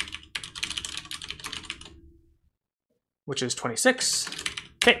 Which is 26.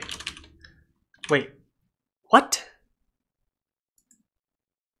 Okay. Wait. What?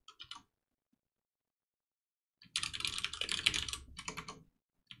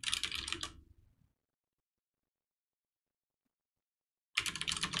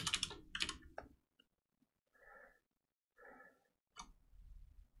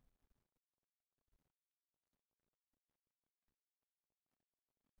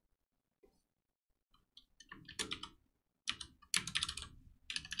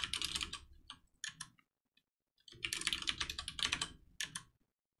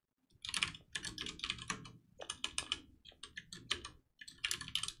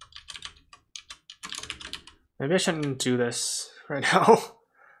 Maybe I shouldn't do this right now.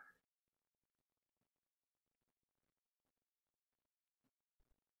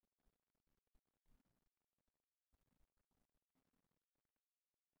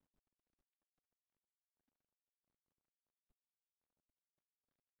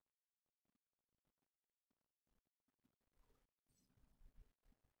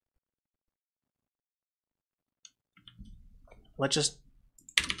 Let's just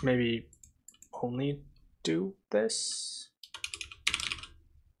maybe only do this.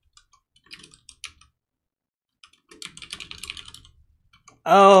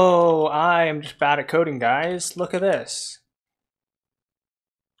 Oh, I am just bad at coding, guys. Look at this.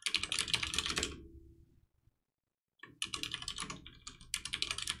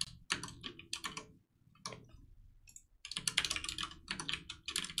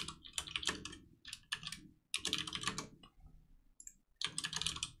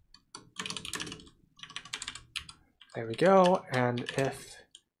 There we go. And if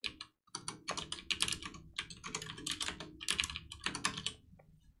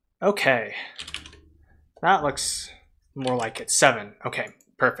okay, that looks more like it's 7. Okay,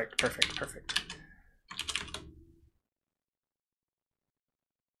 perfect, perfect, perfect.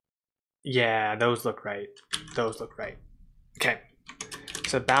 Yeah, those look right. Those look right. Okay,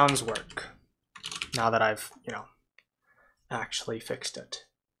 so bounds work. Now that I've, actually fixed it.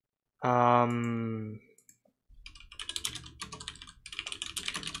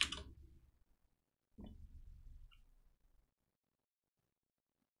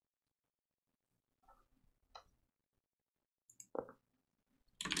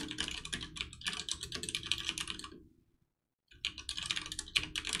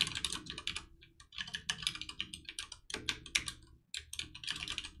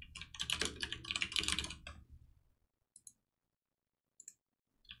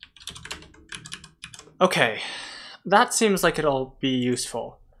 Okay, that seems like it'll be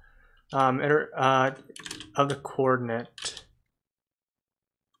useful. Of the coordinate,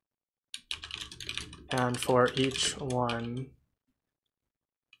 and for each one,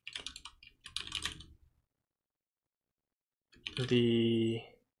 the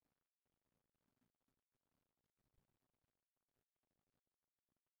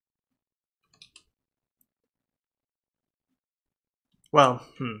Well,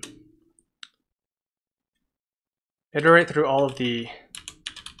 iterate through all of the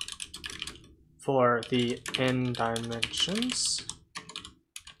for the n dimensions.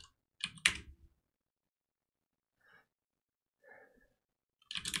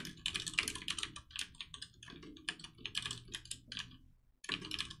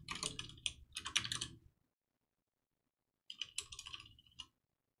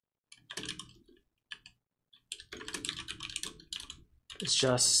 It's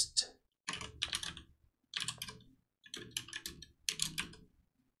just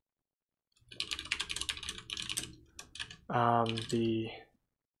the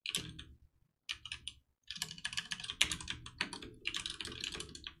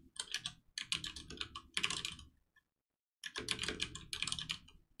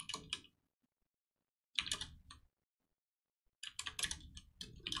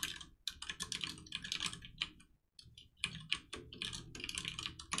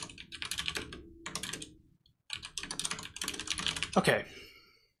okay.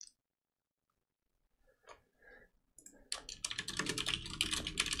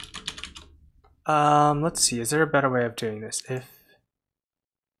 Let's see, is there a better way of doing this?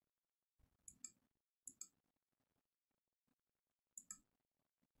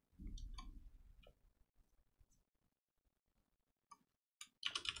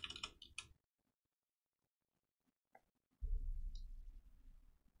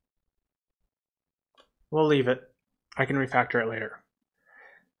 We'll leave it. I can refactor it later.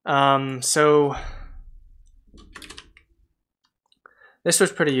 So this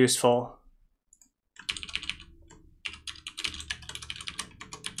was pretty useful.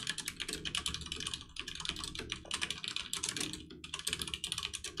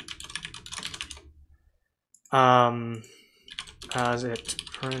 As it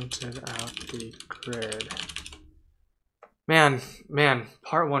printed out the grid. Man,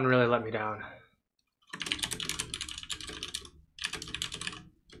 part one really let me down.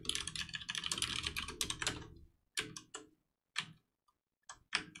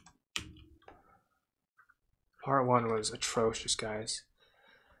 Part one was atrocious, guys.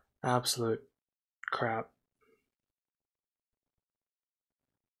 Absolute crap.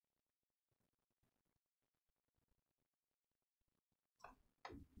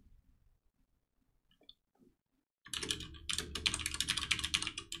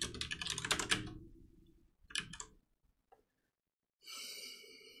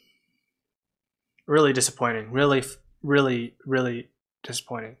 Really disappointing. Really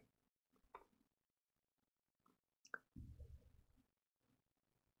disappointing.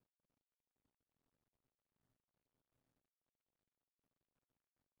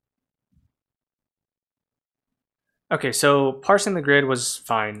 Okay, so parsing the grid was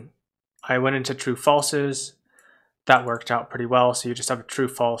fine. I went into true falses. That worked out pretty well. So you just have a true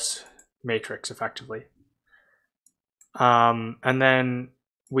false matrix effectively. And then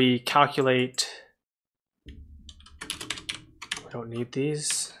we calculate. We don't need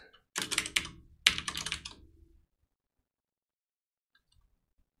these.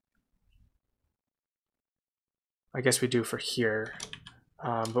 I guess we do for here,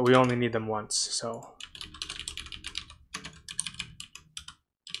 but we only need them once, so.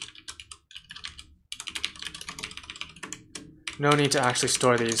 No need to actually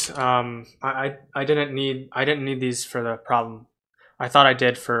store these. I didn't need these for the problem. I thought I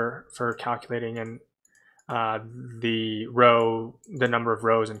did for calculating and the number of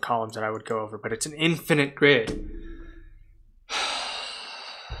rows and columns that I would go over, but it's an infinite grid.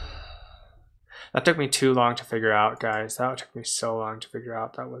 That took me too long to figure out, guys. That took me so long to figure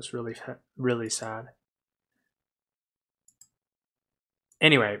out. That was really sad.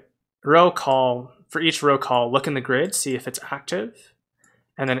 Anyway, row call. For each row call, look in the grid, see if it's active,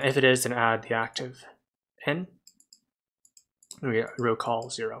 and then if it is, then add the active in. We get row call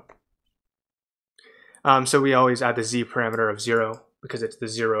 0. So we always add the z parameter of 0 because it's the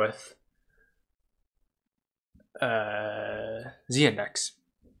 0th z index.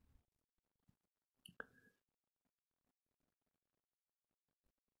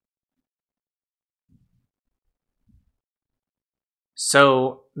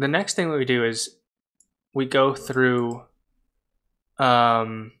 So the next thing that we do is we go through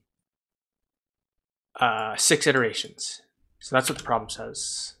 6 iterations. So that's what the problem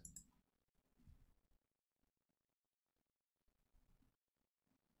says.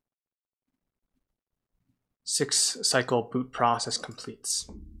 Six cycle boot process completes.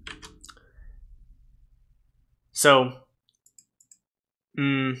 So,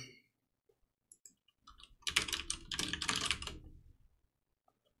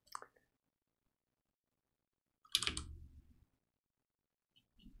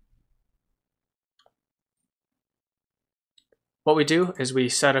 what we do is we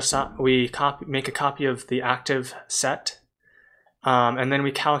set aside, make a copy of the active set, and then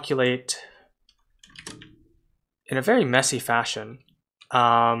we calculate in a very messy fashion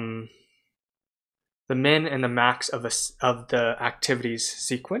the min and the max of the activities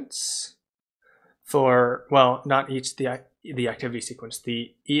sequence for, well, not each the activity sequence,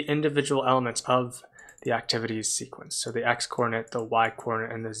 the individual elements of the activities sequence. So the x coordinate, the y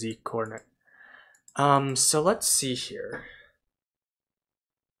coordinate, and the z coordinate. So let's see here.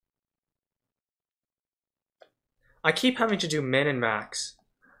 I keep having to do min and max.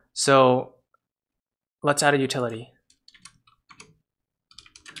 So let's add a utility.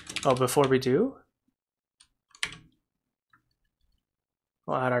 Oh, before we do,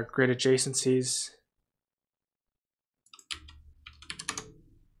 we'll add our grid adjacencies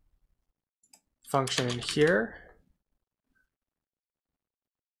function in here.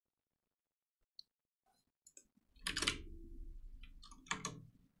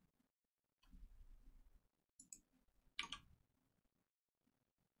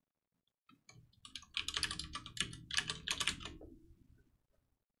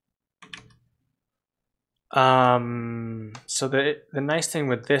 So the nice thing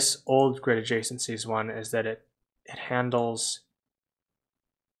with this old grid adjacencies one is that it handles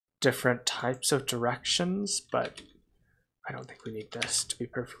different types of directions, but I don't think we need this, to be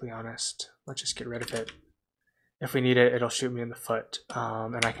perfectly honest. Let's just get rid of it. If we need it, it'll shoot me in the foot,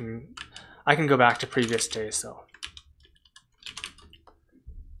 and I can go back to previous days though.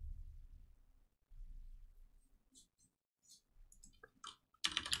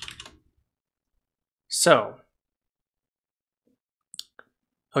 So,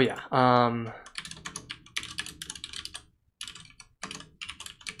 oh yeah,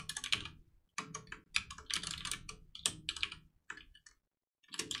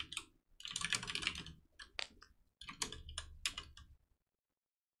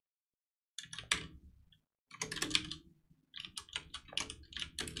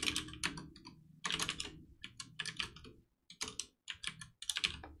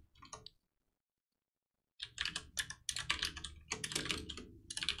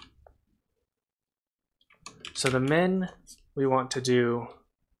 so the min we want to do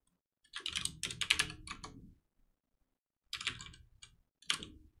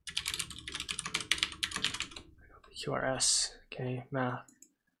QRS, okay, math.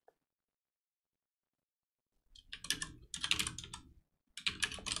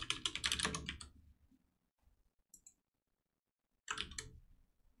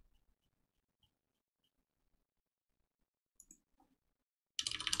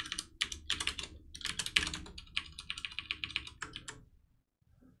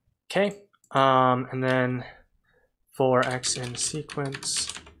 Okay, and then for x in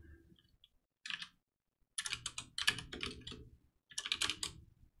sequence,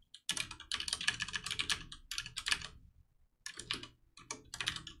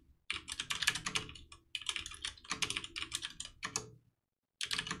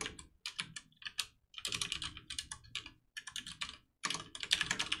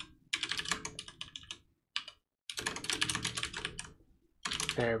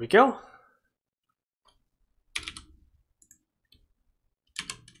 there we go.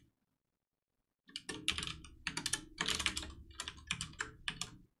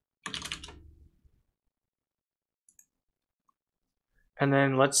 And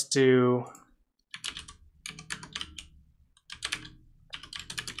then let's do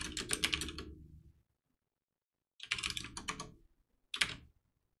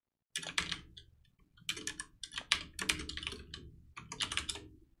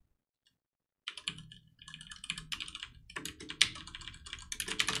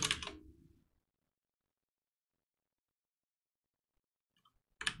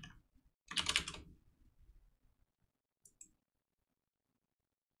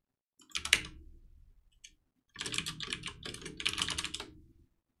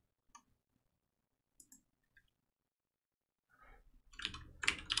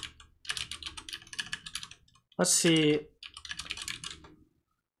let's see,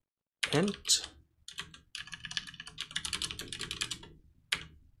 int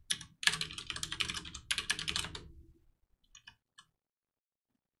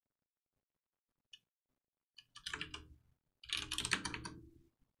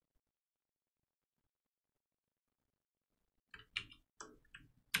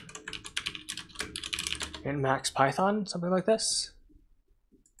max Python, something like this.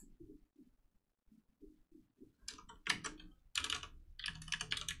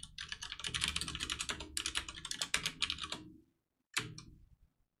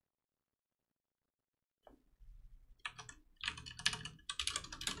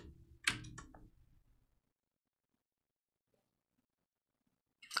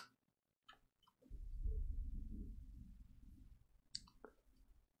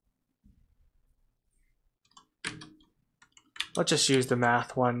 let's just use the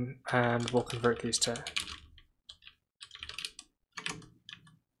math one and we'll convert these to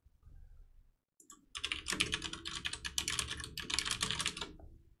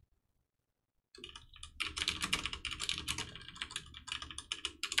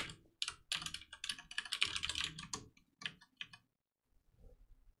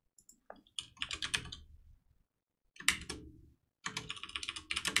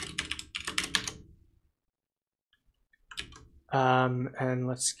and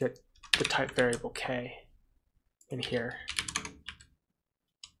let's get the type variable k in here.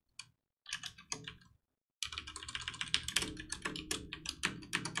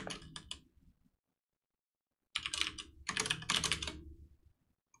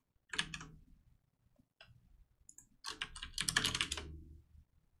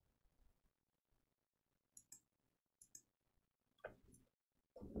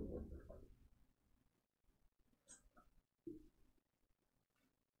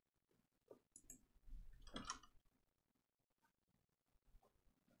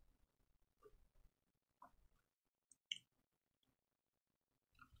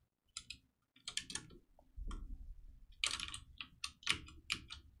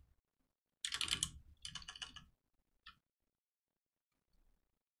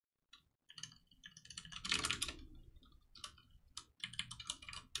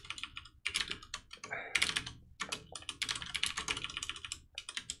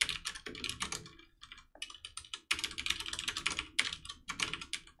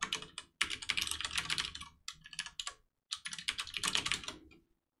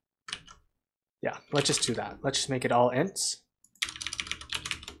 Yeah, let's just do that. Let's just make it all ints.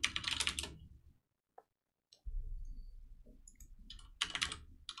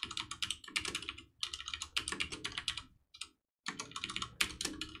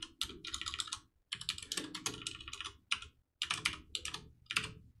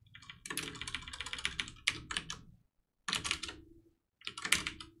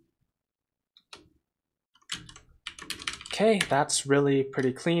 Okay, that's really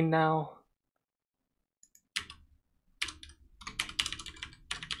pretty clean now.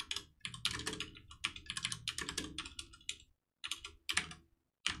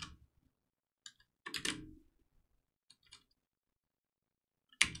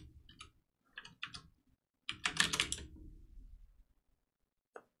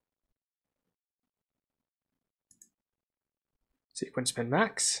 Sequence min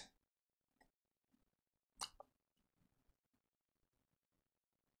max.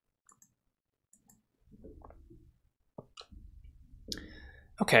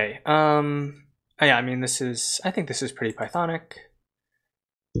 Okay, yeah, I mean, I think this is pretty Pythonic.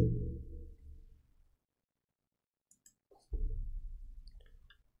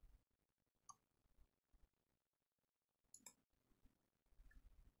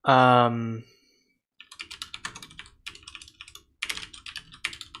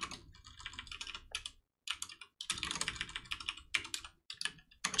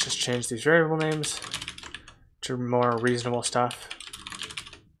 Just change these variable names to more reasonable stuff.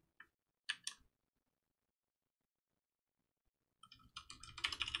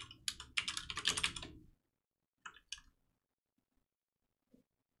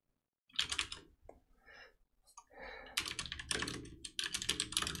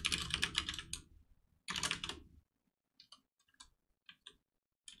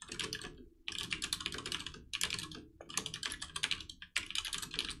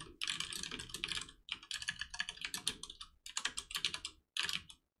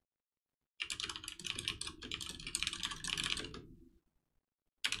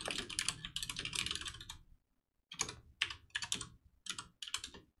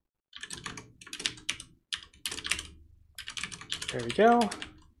 There we go.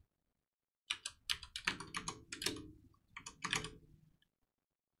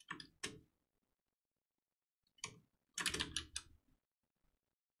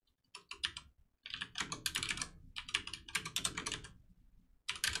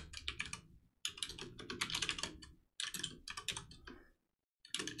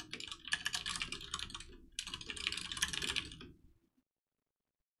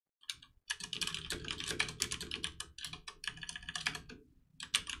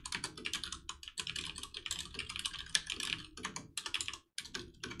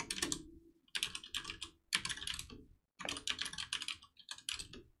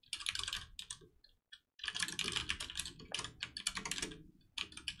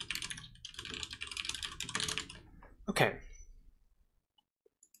 Okay.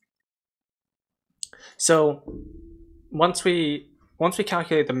 So once we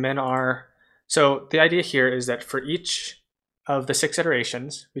calculate the min r, so the idea here is that for each of the 6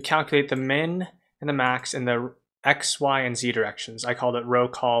 iterations, we calculate the min and the max in the X, Y, and Z directions. I called it row,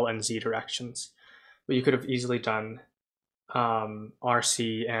 col, and Z directions. But you could have easily done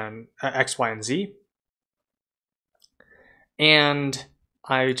RC and X, Y, and Z. And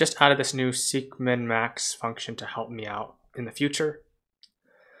I just added this new seek min max function to help me out in the future.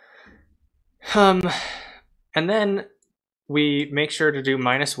 And then we make sure to do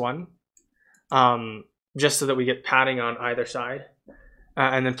 -1, just so that we get padding on either side,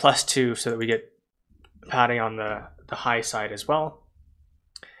 and then +2 so that we get padding on the high side as well.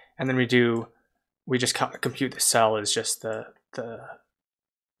 And then we just compute the cell as just the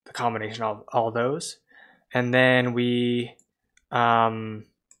combination of all those. And then we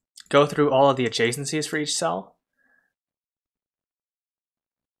go through all of the adjacencies for each cell.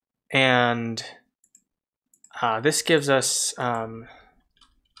 And this gives us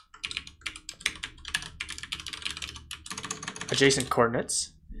adjacent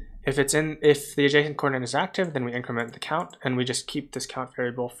coordinates. If the adjacent coordinate is active, then we increment the count, and we just keep this count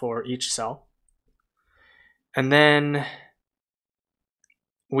variable for each cell. And then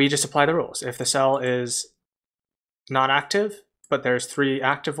we just apply the rules. If the cell is not active, but there's 3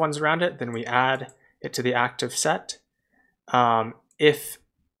 active ones around it, then we add it to the active set. If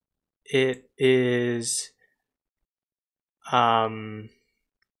it is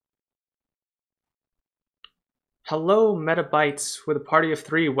hello, Metabytes with a party of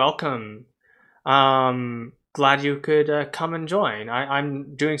 3, welcome. Glad you could come and join.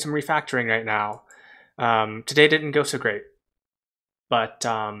 I'm doing some refactoring right now. Today didn't go so great, but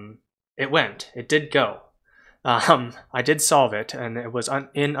it did go. I did solve it, and it was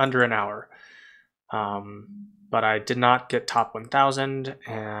in under an hour. But I did not get top 1,000,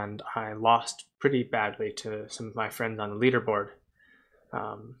 and I lost pretty badly to some of my friends on the leaderboard.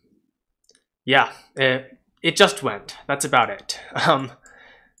 Yeah, it just went. That's about it.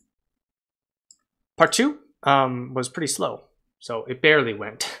 Part 2 was pretty slow, so it barely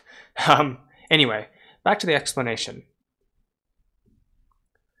went. Anyway, back to the explanation.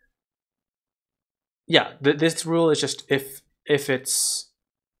 Yeah, this rule is just if it's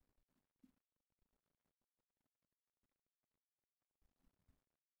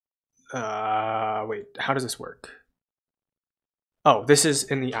wait, how does this work? Oh, this is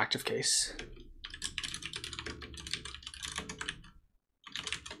in the active case.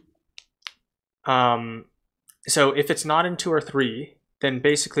 So if it's not in 2 or 3, then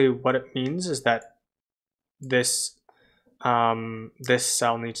basically what it means is that this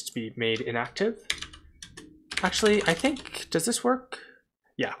cell needs to be made inactive. Actually, I think, does this work?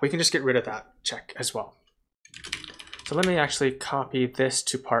 Yeah, we can just get rid of that check as well. So let me actually copy this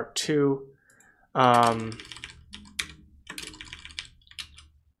to part 2.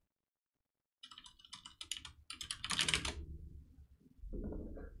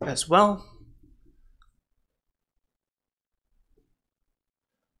 As well.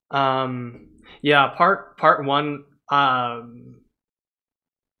 Yeah, part 1.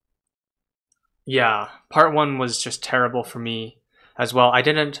 Yeah, part 1 was just terrible for me as well.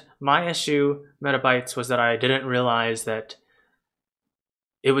 My issue, Metabytes, was that I didn't realize that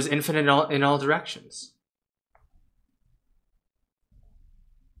it was infinite in all directions.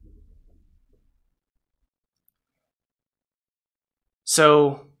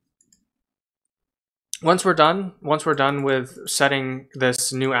 So once we're done with setting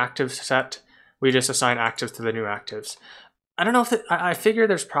this new active set, we just assign actives to the new actives. I don't know if I figure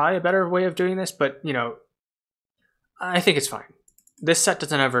there's probably a better way of doing this, but you know, I think it's fine. This set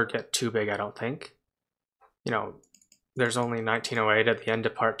doesn't ever get too big, I don't think. You know, there's only 1908 at the end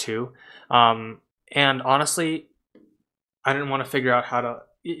of part 2. And honestly, I didn't want to figure out how to,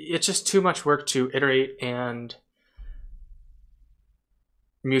 it's just too much work to iterate and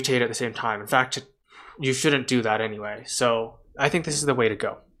mutate at the same time. In fact, you shouldn't do that anyway. So I think this is the way to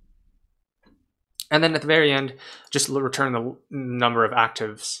go. And then at the very end, just return the number of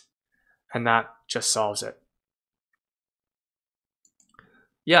actives, and that just solves it.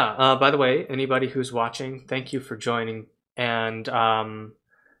 Yeah, by the way, anybody who's watching, thank you for joining. And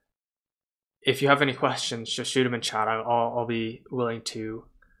if you have any questions, just shoot them in chat. I'll be willing to.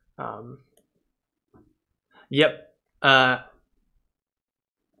 Yep.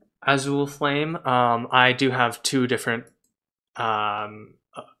 Azul Flame, I do have 2 different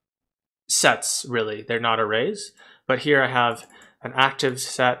sets, really. They're not arrays, but here I have an active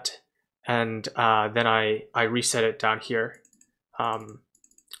set, and then I reset it down here.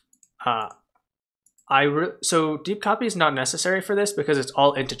 So deep copy is not necessary for this because it's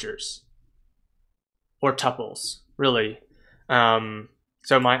all integers or tuples, really.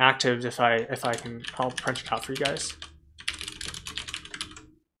 So my actives, if I can, I'll print it out for you guys.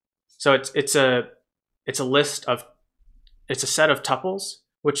 So it's a list of, it's a set of tuples,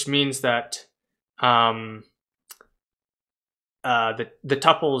 which means that the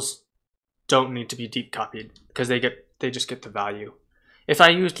tuples don't need to be deep copied because they just get the value. If I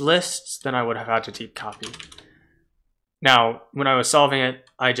used lists, then I would have had to deep copy. Now, when I was solving it,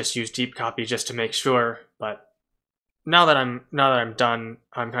 I just used deep copy just to make sure, but now that I'm done,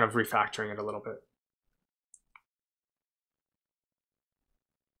 I'm kind of refactoring it a little bit.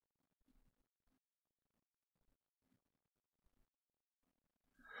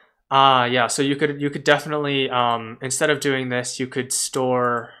 Yeah, so you could definitely instead of doing this, you could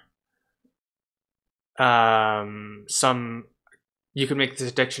store you could make this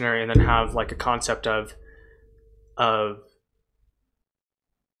a dictionary and then have like a concept of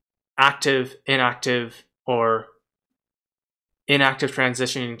active, inactive, or inactive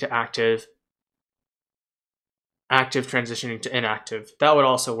transitioning to active, active transitioning to inactive. That would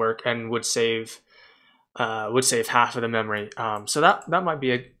also work and would save half of the memory. So that might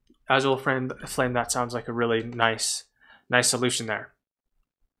be a, as will flame, that sounds like a really nice solution there.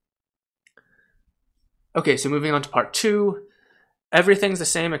 Okay, so moving on to part 2. Everything's the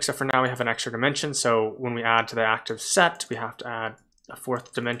same except for now we have an extra dimension. So when we add to the active set, we have to add a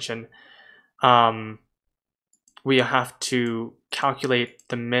 4th dimension. We have to calculate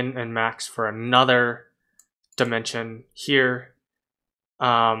the min and max for another dimension here.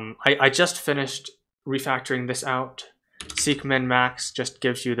 I just finished refactoring this out. Seek min max just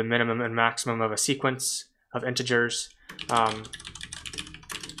gives you the minimum and maximum of a sequence of integers.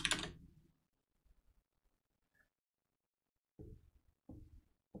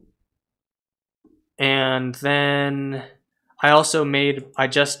 And then I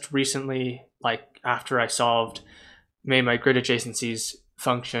just recently, like after I solved, made my grid adjacencies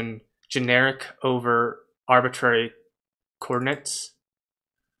function generic over arbitrary coordinates,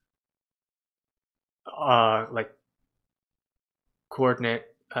 like coordinate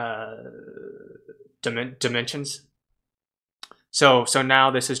dimensions. So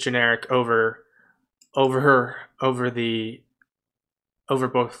now this is generic over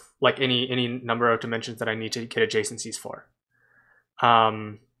both, like any number of dimensions that I need to get adjacencies for.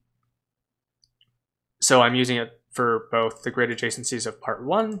 So I'm using it for both the grid adjacencies of part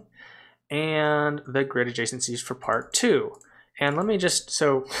 1 and the grid adjacencies for part 2. And let me just,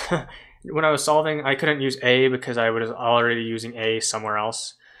 so when I was solving, I couldn't use A because I was already using A somewhere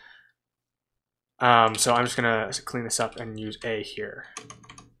else. So I'm just gonna clean this up and use A here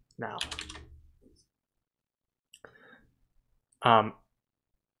now.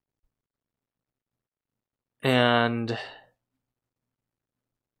 And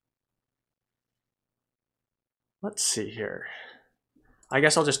let's see here. I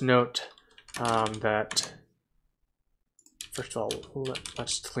guess I'll just note that, first of all,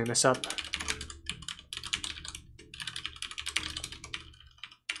 let's clean this up.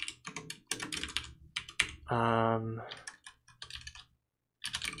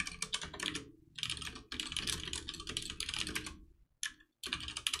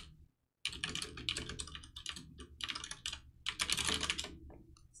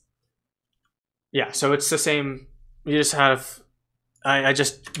 Yeah, so it's the same. You just have, I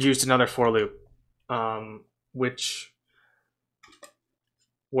just used another for loop, which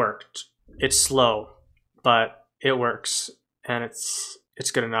worked. It's slow, but it works, and it's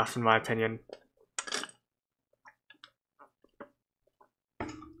good enough in my opinion.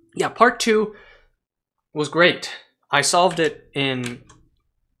 Yeah, part 2 was great. I solved it in,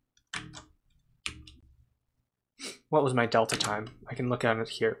 what was my delta time? I can look at it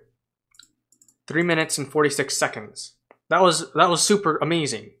here. 3 minutes and 46 seconds. That was super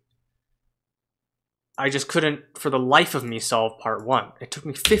amazing. I just couldn't, for the life of me, solve part 1. It took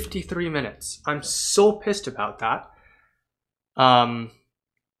me 53 minutes. I'm so pissed about that.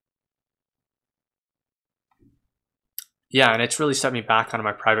 Yeah, and it's really set me back on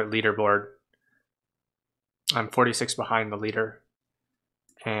my private leaderboard. I'm 46 behind the leader.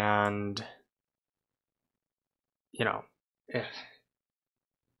 And, you know,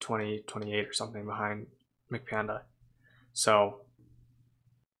 20, 28 or something behind McPanda. So,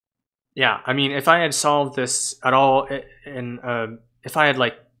 yeah, I mean, if I had solved this at all, if I had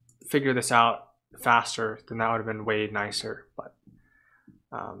like figured this out faster, then that would have been way nicer. But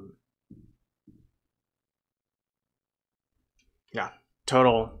yeah,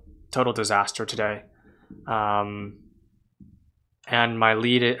 total disaster today. And my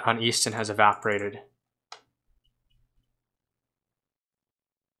lead on Easton has evaporated.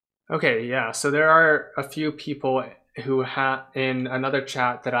 Okay, yeah, so there are a few people who have in another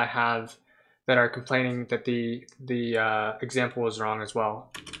chat that I have that are complaining that the example was wrong as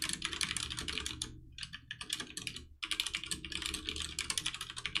well.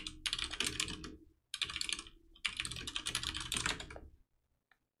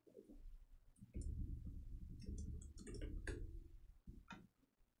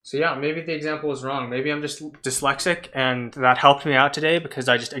 So yeah, maybe the example was wrong. Maybe I'm just dyslexic, and that helped me out today because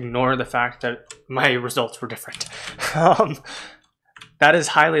I just ignore the fact that my results were different. That is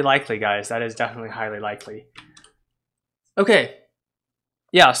highly likely, guys. That is definitely highly likely. Okay.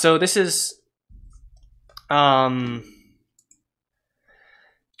 Yeah, so this is O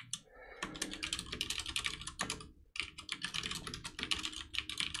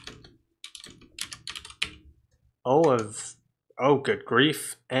of, oh good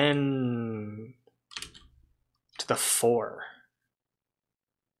grief, N to the 4.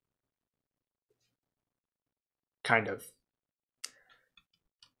 Kind of.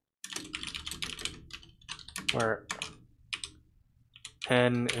 Where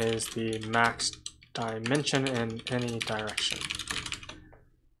N is the max dimension in any direction.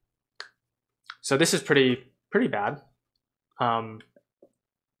 So this is pretty bad.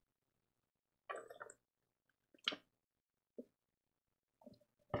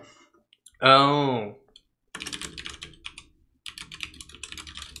 Oh.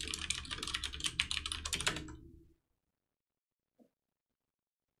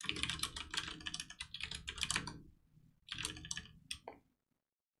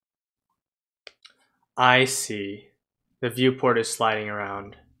 I see. The viewport is sliding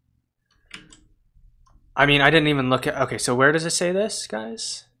around. I mean, I didn't even look at... Okay, so where does it say this,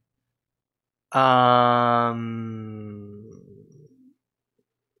 guys?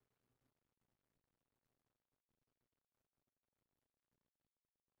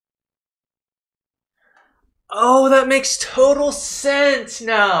 Oh, that makes total sense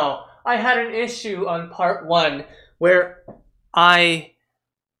now. I had an issue on part 1 where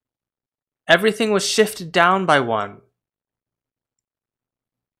everything was shifted down by 1.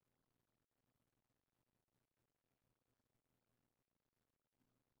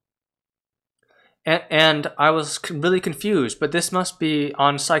 And I was really confused, but this must be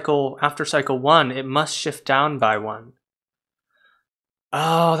on after cycle 1, it must shift down by 1.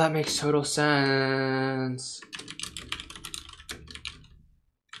 Oh, that makes total sense.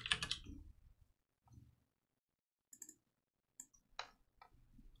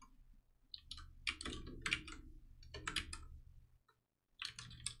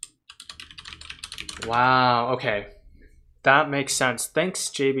 Wow, okay. That makes sense. Thanks,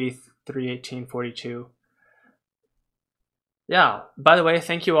 JB31842. Yeah, by the way,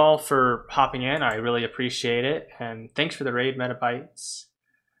 thank you all for hopping in. I really appreciate it. And thanks for the raid, Metabytes.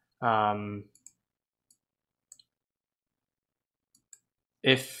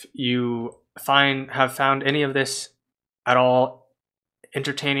 If you have found any of this at all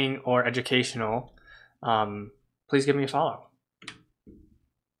entertaining or educational, please give me a follow.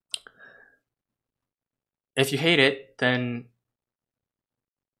 If you hate it, then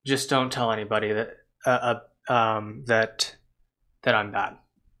just don't tell anybody that that I'm bad.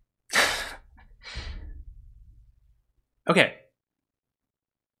 Okay.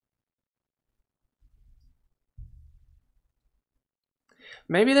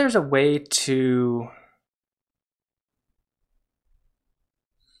 Maybe there's a way to,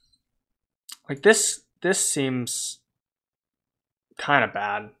 like, this seems kind of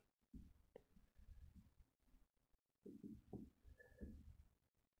bad.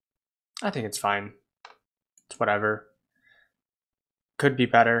 I think it's fine. It's whatever. Could be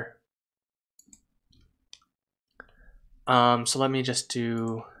better. So let me just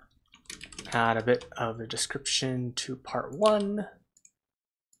add a bit of a description to part 1.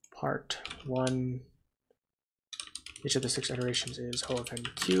 Part 1. Each of the 6 iterations is O of n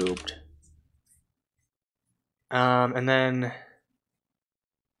cubed. And then,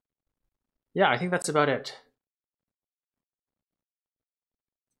 yeah, I think that's about it.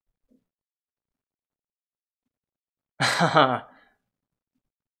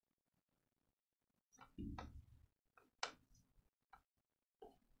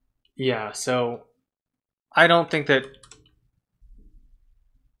 Yeah, so I don't think that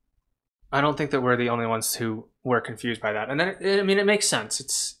we're the only ones who were confused by that. And then, I mean, it makes sense.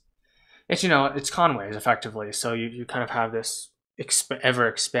 It's it's Conways effectively. So you kind of have this ever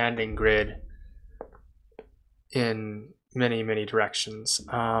expanding grid in many directions.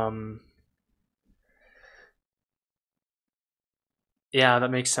 Yeah,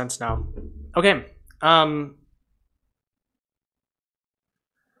 that makes sense now. Okay.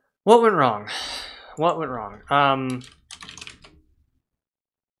 What went wrong? What went wrong?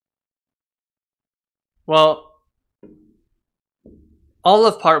 Well, all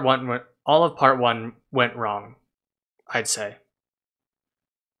of part one went wrong, I'd say.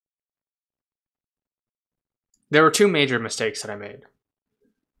 There were 2 major mistakes that I made.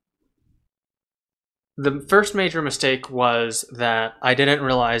 The first major mistake was that I didn't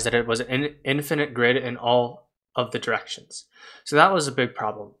realize that it was an infinite grid in all of the directions. So that was a big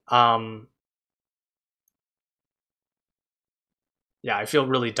problem. Yeah, I feel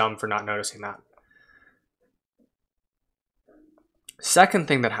really dumb for not noticing that. Second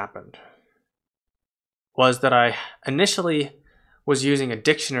thing that happened was that I initially was using a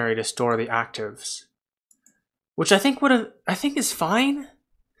dictionary to store the actives, which I think is fine.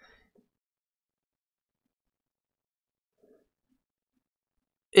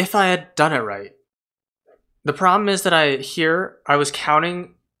 If I had done it right. The problem is that I was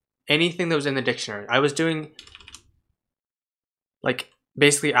counting anything that was in the dictionary. I was doing like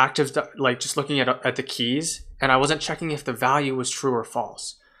basically active, like just looking at the keys, and I wasn't checking if the value was true or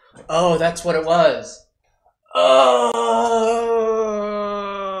false. Oh, that's what it was. Oh,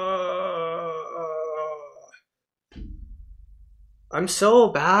 I'm so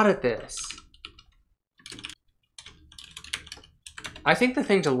bad at this. I think the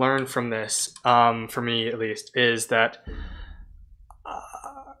thing to learn from this, for me at least, is that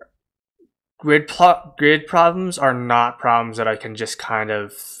grid problems are not problems that I can just kind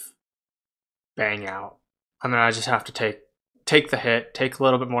of bang out. I mean, I just have to take the hit, take a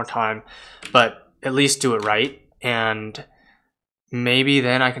little bit more time, but at least do it right, and maybe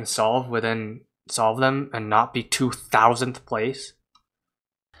then I can solve them and not be 2000th place.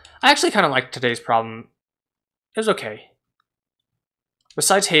 I actually kind of liked today's problem. It was okay.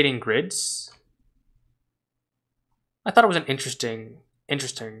 Besides hating grids, I thought it was an interesting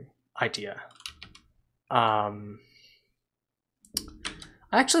idea. I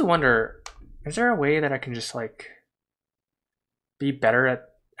actually wonder, is there a way that I can just like be better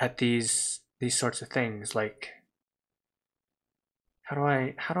at these sorts of things? Like, how do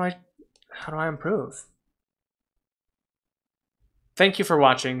I improve? Thank you for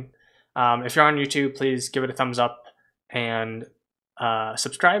watching. If you're on YouTube, please give it a thumbs up and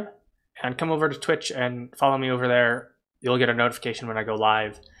subscribe, and come over to Twitch and follow me over there. You'll get a notification when I go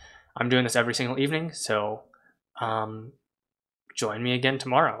live. I'm doing this every single evening, so join me again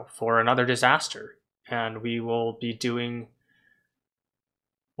tomorrow for another disaster, and we will be doing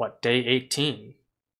what, day 18.